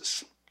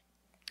taxes.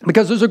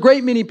 Because there's a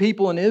great many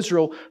people in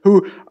Israel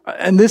who,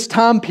 in this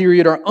time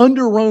period, are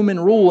under Roman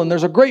rule, and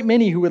there's a great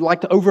many who would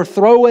like to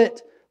overthrow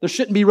it. There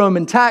shouldn't be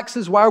Roman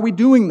taxes. Why are we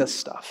doing this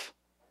stuff?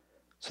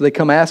 So they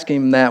come asking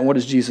Him that. What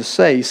does Jesus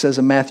say? He says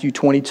in Matthew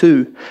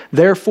 22,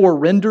 therefore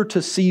render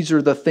to Caesar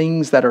the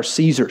things that are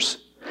Caesar's,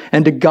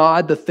 and to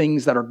God the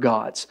things that are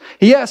God's.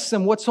 He asks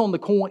them, what's on the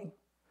coin? And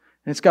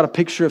it's got a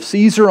picture of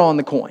Caesar on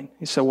the coin.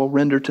 He said, well,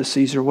 render to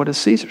Caesar what is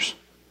Caesar's,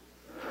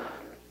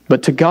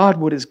 but to God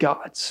what is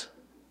God's.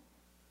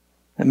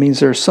 That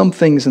means there are some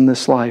things in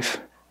this life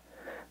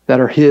that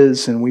are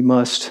His, and we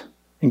must,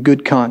 in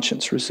good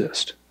conscience,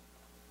 resist.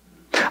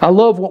 I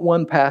love what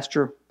one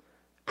pastor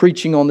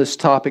preaching on this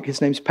topic,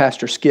 his name's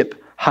Pastor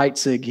Skip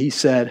Heitzig, he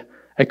said,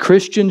 a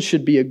Christian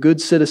should be a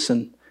good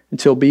citizen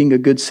until being a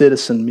good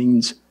citizen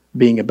means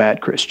being a bad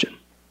Christian.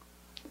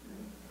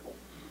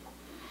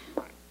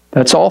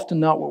 That's often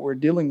not what we're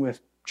dealing with,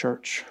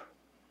 church.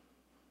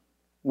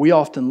 We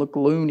often look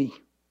loony.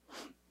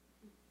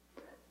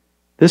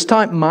 This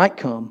time might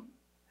come.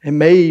 It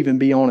may even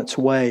be on its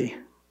way.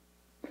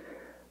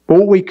 But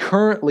what we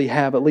currently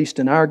have, at least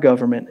in our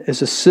government,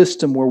 is a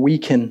system where we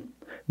can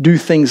do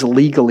things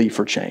legally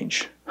for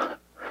change.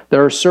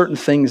 There are certain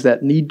things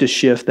that need to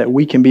shift that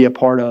we can be a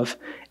part of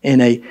in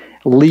a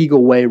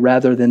legal way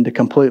rather than to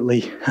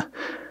completely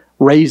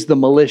raise the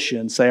militia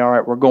and say, all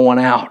right, we're going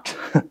out.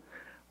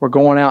 We're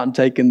going out and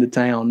taking the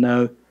town.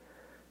 No.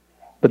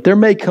 But there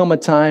may come a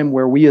time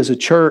where we as a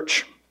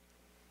church,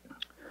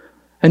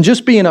 and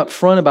just being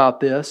upfront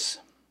about this,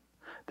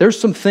 there's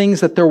some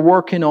things that they're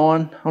working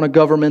on a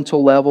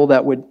governmental level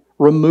that would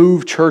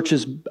remove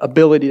churches'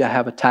 ability to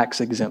have a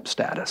tax-exempt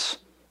status.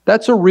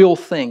 That's a real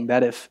thing,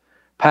 that if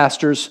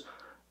pastors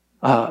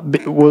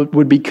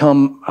would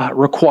become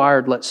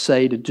required, let's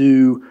say, to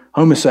do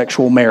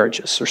homosexual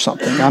marriages or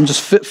something. I'm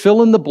just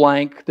fill in the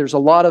blank. There's a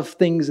lot of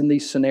things in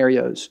these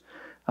scenarios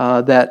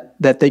that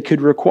they could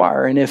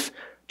require. And if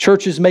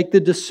churches make the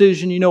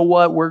decision, you know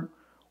what,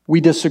 we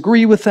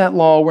disagree with that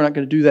law, we're not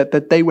going to do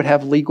that they would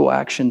have legal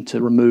action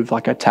to remove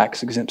like a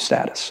tax-exempt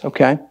status,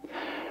 okay?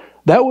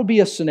 That would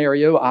be a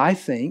scenario, I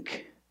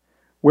think,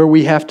 where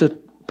we have to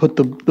put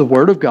the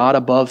Word of God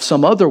above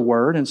some other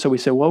word, and so we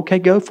say, well, okay,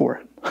 go for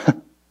it.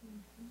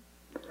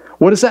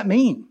 What does that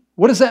mean?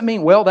 What does that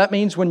mean? Well, that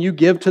means when you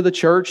give to the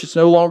church, it's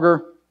no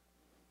longer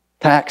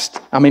taxed.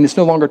 It's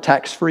no longer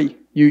tax-free.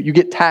 You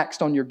get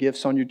taxed on your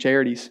gifts, on your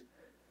charities.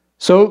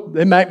 So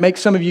it might make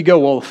some of you go,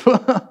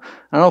 well,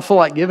 I don't feel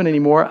like giving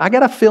anymore. I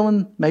got a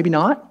feeling maybe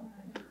not.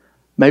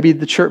 Maybe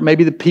the church,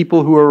 maybe the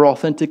people who are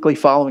authentically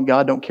following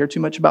God don't care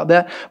too much about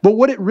that. But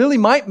what it really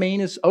might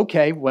mean is,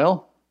 okay,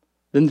 well,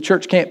 then the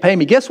church can't pay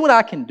me. Guess what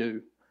I can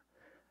do?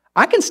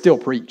 I can still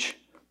preach.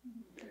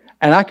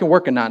 And I can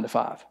work a 9 to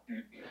 5.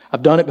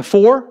 I've done it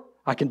before.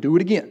 I can do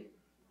it again.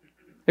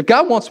 If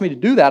God wants me to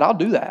do that, I'll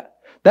do that.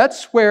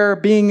 That's where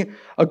being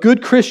a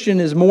good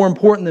Christian is more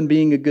important than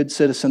being a good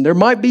citizen. There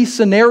might be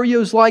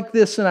scenarios like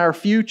this in our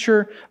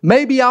future.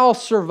 Maybe I'll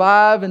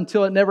survive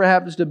until it never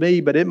happens to me,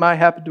 but it might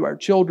happen to our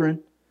children.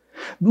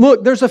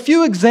 Look, there's a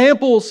few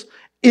examples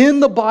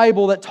in the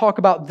Bible that talk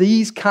about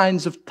these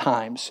kinds of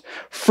times.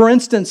 For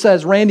instance,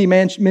 as Randy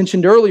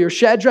mentioned earlier,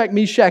 Shadrach,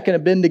 Meshach, and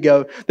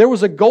Abednego, there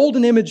was a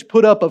golden image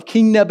put up of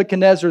King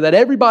Nebuchadnezzar that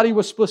everybody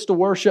was supposed to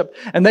worship,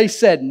 and they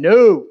said,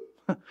 no,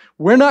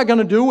 we're not going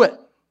to do it.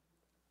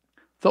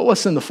 Throw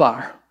us in the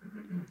fire.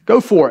 Go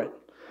for it.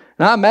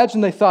 And I imagine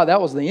they thought that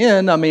was the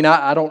end.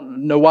 I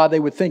don't know why they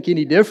would think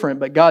any different,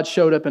 but God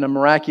showed up in a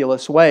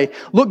miraculous way.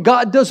 Look,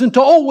 God doesn't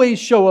always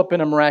show up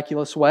in a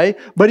miraculous way,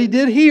 but He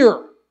did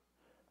here.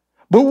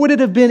 But would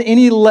it have been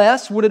any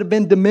less? Would it have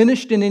been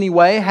diminished in any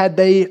way had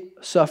they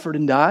suffered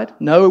and died?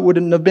 No, it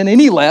wouldn't have been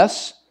any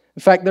less.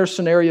 In fact, there are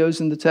scenarios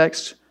in the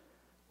text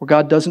where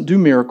God doesn't do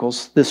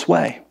miracles this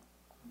way.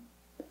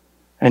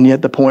 And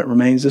yet the point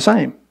remains the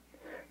same.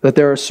 That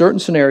there are certain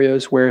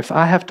scenarios where if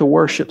I have to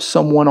worship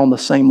someone on the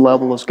same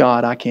level as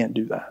God, I can't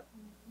do that.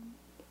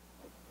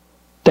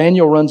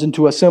 Daniel runs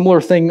into a similar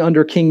thing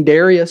under King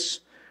Darius,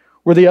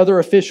 where the other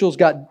officials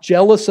got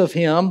jealous of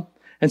him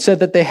and said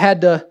that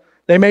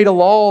they made a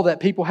law that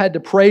people had to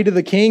pray to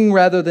the king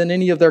rather than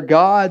any of their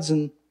gods,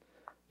 and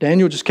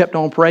Daniel just kept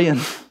on praying.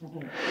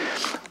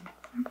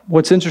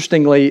 what's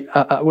interesting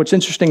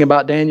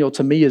about Daniel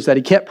to me is that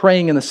he kept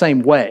praying in the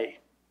same way.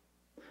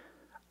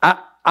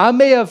 I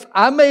may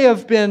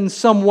have been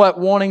somewhat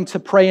wanting to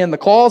pray in the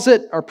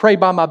closet or pray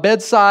by my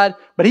bedside,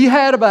 but he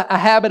had a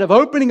habit of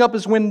opening up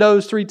his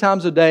windows 3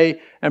 times a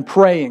day and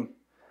praying.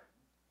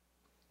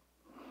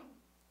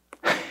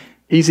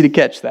 Easy to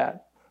catch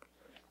that.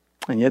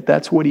 And yet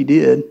that's what he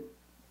did.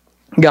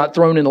 Got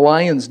thrown in the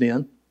lion's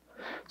den.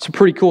 It's a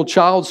pretty cool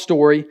child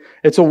story.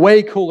 It's a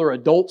way cooler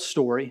adult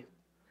story.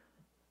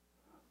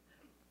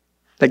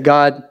 That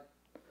God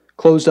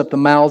closed up the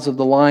mouths of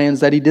the lions.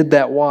 That He did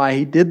that. Why?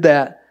 He did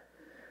that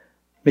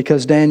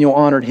because Daniel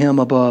honored Him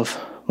above.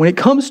 When it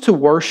comes to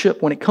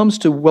worship, when it comes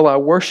to will I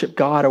worship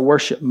God or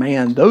worship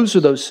man, those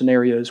are those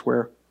scenarios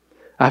where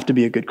I have to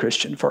be a good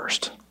Christian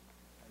first.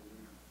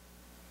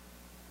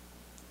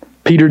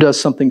 Peter does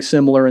something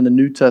similar in the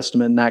New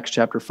Testament in Acts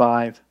chapter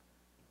 5.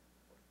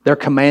 They're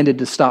commanded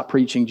to stop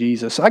preaching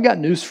Jesus. I got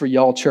news for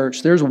y'all,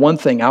 church. There's one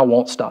thing I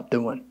won't stop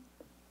doing.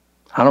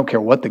 I don't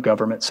care what the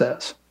government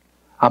says.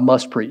 I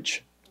must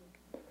preach.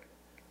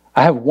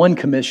 I have one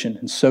commission,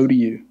 and so do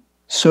you.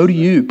 So do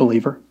you,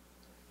 believer.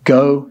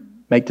 Go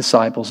make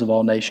disciples of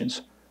all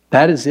nations.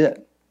 That is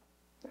it.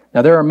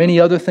 Now, there are many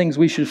other things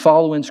we should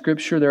follow in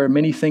Scripture. There are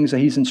many things that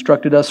He's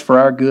instructed us for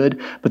our good.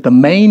 But the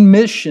main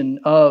mission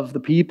of the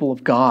people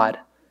of God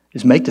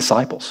is make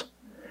disciples.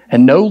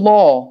 And no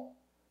law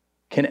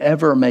can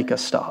ever make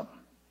us stop.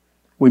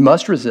 We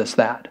must resist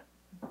that.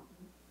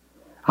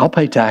 I'll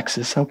pay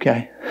taxes,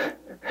 okay.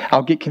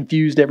 I'll get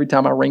confused every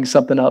time I ring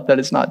something up that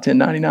it's not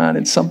 1099,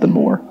 it's something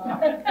more.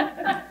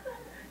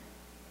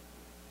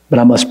 But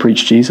I must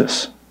preach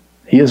Jesus.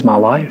 He is my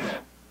life.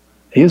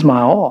 He is my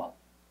all.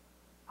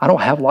 I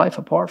don't have life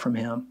apart from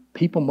Him.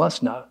 People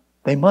must know.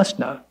 They must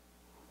know.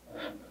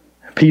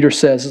 Peter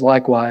says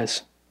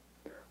likewise,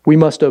 we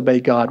must obey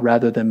God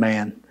rather than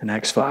man in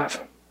Acts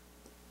 5.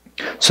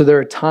 So there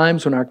are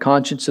times when our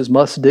consciences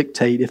must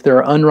dictate if there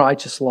are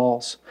unrighteous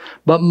laws.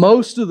 But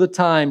most of the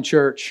time,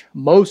 church,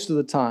 most of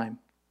the time,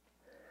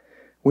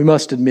 we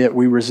must admit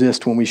we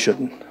resist when we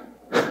shouldn't.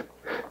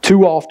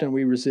 Too often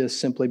we resist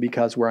simply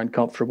because we're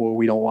uncomfortable or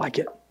we don't like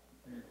it.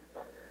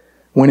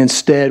 When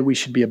instead we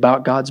should be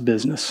about God's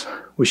business.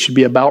 We should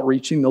be about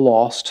reaching the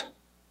lost.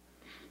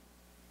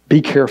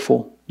 Be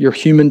careful. Your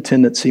human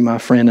tendency, my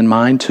friend, and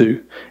mine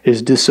too,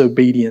 is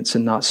disobedience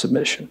and not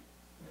submission.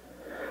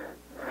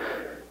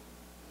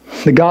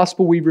 The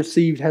gospel we've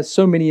received has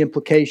so many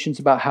implications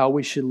about how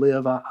we should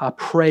live. I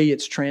pray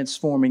it's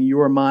transforming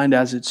your mind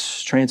as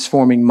it's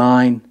transforming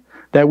mine.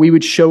 That we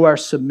would show our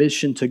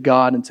submission to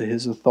God and to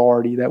His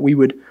authority. That we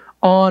would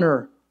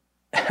honor,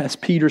 as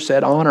Peter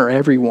said, honor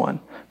everyone.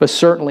 But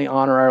certainly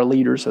honor our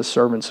leaders as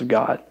servants of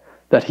God.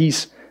 That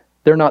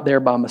they're not there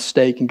by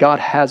mistake. And God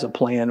has a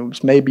plan,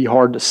 which may be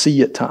hard to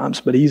see at times,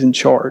 but He's in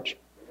charge.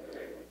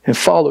 And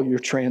follow your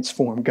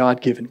transformed,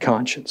 God-given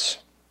conscience.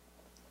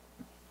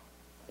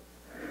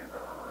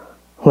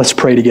 Let's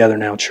pray together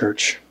now,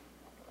 church.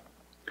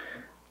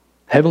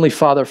 Heavenly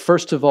Father,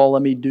 first of all,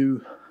 let me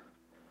do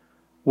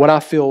what I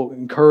feel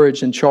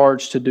encouraged and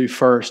charged to do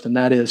first, and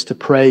that is to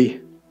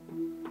pray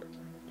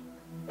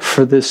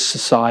for this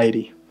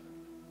society.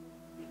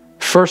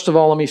 First of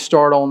all, let me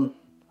start on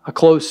a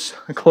close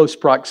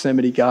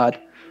proximity, God.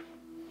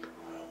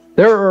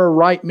 There are a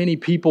right many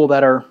people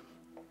that are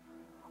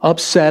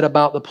upset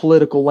about the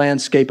political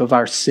landscape of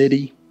our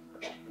city.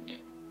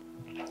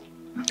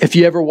 If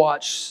you ever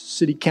watch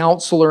city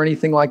council or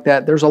anything like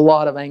that, there's a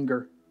lot of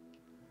anger.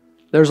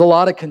 There's a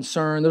lot of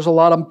concern. There's a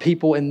lot of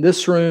people in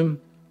this room,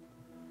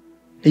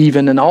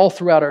 even and all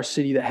throughout our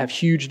city, that have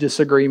huge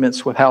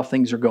disagreements with how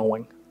things are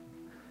going.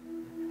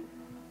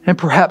 And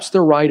perhaps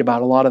they're right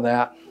about a lot of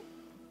that.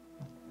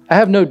 I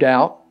have no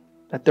doubt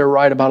that they're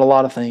right about a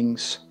lot of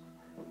things.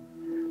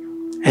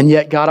 And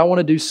yet, God, I want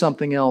to do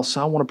something else.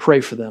 I want to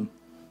pray for them.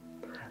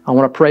 I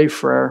want to pray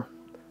for our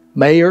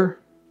mayor,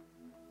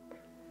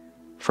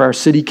 for our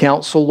city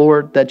council,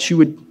 Lord, that you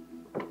would,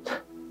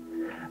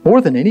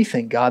 more than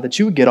anything, God, that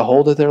you would get a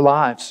hold of their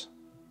lives.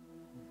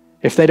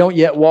 If they don't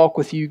yet walk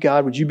with you,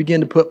 God, would you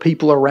begin to put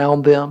people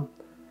around them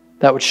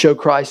that would show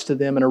Christ to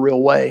them in a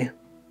real way?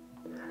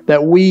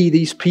 That we,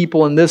 these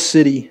people in this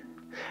city,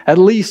 at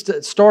least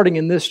starting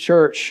in this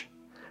church,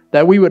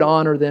 that we would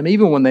honor them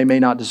even when they may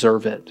not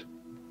deserve it.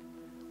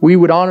 We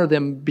would honor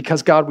them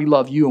because, God, we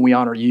love you and we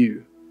honor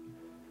you.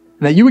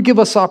 And that you would give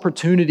us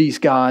opportunities,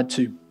 God,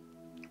 to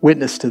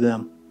witness to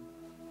them,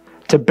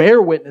 to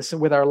bear witness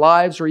with our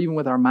lives or even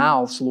with our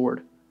mouths,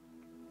 Lord.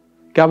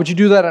 God, would you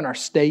do that in our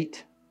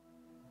state?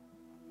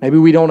 Maybe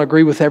we don't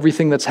agree with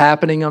everything that's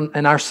happening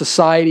in our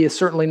society. It's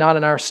certainly not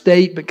in our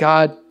state, but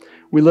God,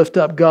 we lift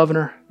up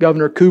Governor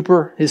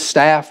Cooper, his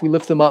staff. We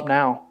lift them up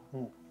now.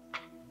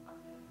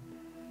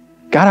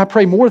 God, I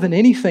pray more than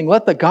anything,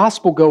 let the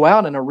gospel go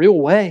out in a real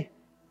way.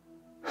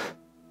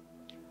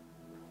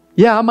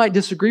 Yeah, I might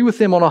disagree with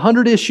them on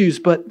 100 issues,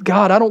 but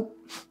God,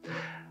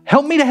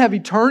 Help me to have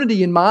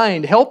eternity in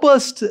mind. Help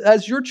us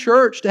as your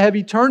church to have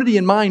eternity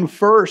in mind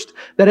first,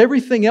 that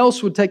everything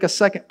else would take a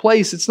second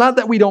place. It's not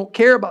that we don't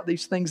care about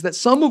these things, that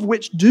some of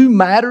which do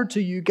matter to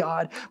you,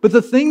 God. But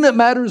the thing that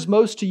matters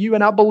most to you,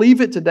 and I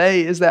believe it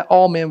today, is that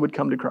all men would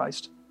come to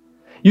Christ.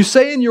 You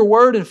say in your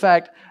word, in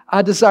fact,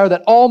 I desire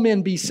that all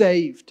men be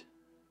saved.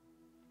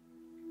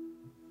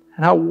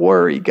 And I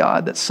worry,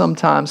 God, that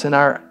sometimes in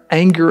our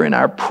anger and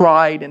our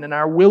pride and in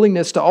our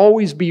willingness to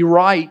always be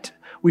right,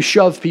 we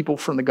shove people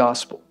from the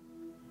gospel.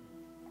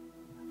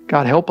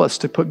 God, help us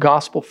to put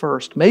gospel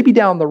first. Maybe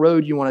down the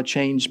road you want to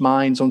change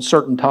minds on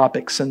certain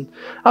topics, and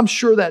I'm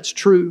sure that's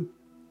true.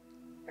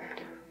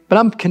 But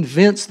I'm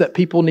convinced that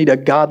people need a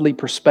godly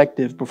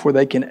perspective before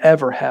they can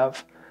ever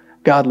have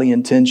godly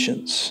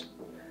intentions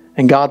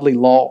and godly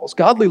laws.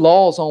 Godly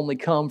laws only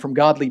come from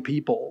godly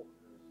people.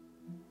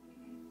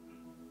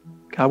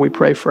 God, we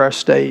pray for our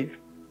state.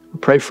 We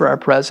pray for our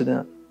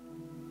president,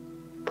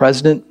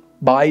 President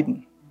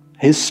Biden,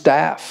 his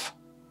staff.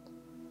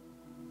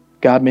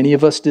 God, many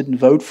of us didn't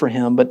vote for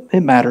him, but it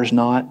matters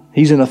not.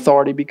 He's an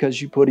authority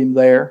because you put him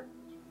there.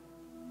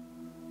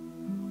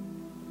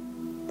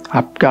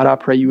 God, I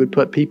pray you would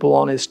put people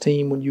on his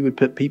team when you would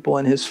put people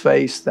in his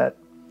face that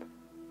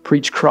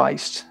preach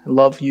Christ and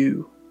love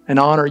you and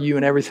honor you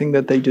in everything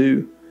that they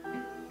do.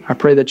 I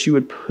pray that you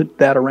would put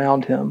that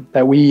around him,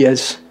 that we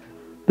as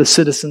the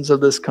citizens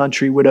of this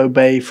country would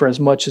obey for as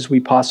much as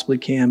we possibly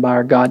can by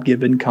our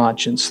God-given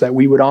conscience, that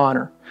we would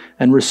honor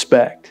and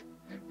respect,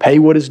 pay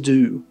what is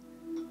due,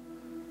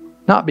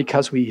 not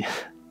because we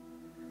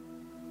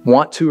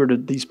want to or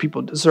these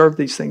people deserve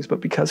these things, but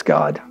because,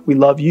 God, we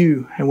love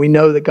you and we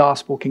know the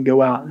gospel can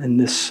go out in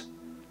this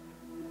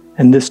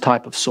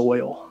type of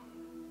soil.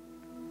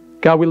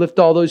 God, we lift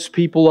all those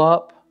people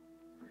up.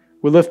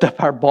 We lift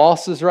up our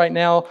bosses right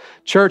now.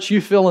 Church, you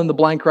fill in the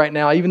blank right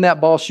now. Even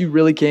that boss you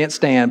really can't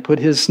stand, put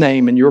his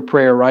name in your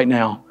prayer right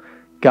now.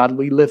 God,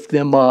 we lift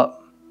them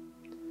up.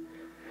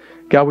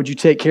 God, would you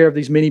take care of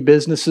these many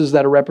businesses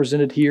that are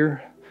represented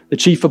here? The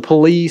chief of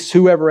police,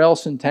 whoever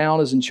else in town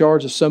is in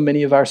charge of so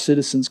many of our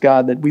citizens,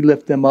 God, that we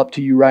lift them up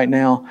to you right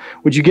now.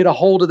 Would you get a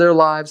hold of their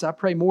lives? I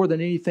pray more than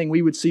anything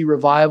we would see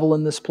revival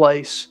in this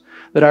place,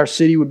 that our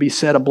city would be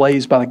set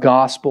ablaze by the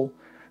gospel,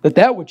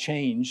 that would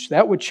change.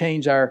 That would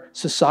change our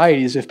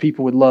societies if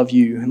people would love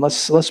you. And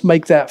let's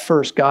make that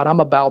first, God.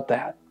 I'm about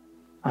that.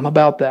 I'm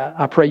about that.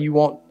 I pray you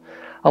won't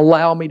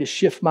allow me to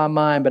shift my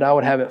mind, but I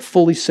would have it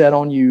fully set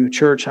on you.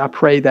 Church, I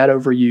pray that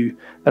over you,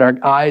 that our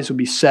eyes would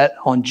be set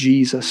on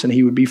Jesus and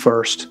He would be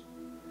first.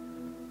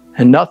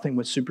 And nothing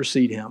would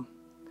supersede Him.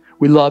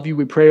 We love you.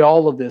 We pray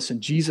all of this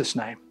in Jesus'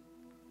 name.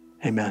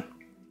 Amen.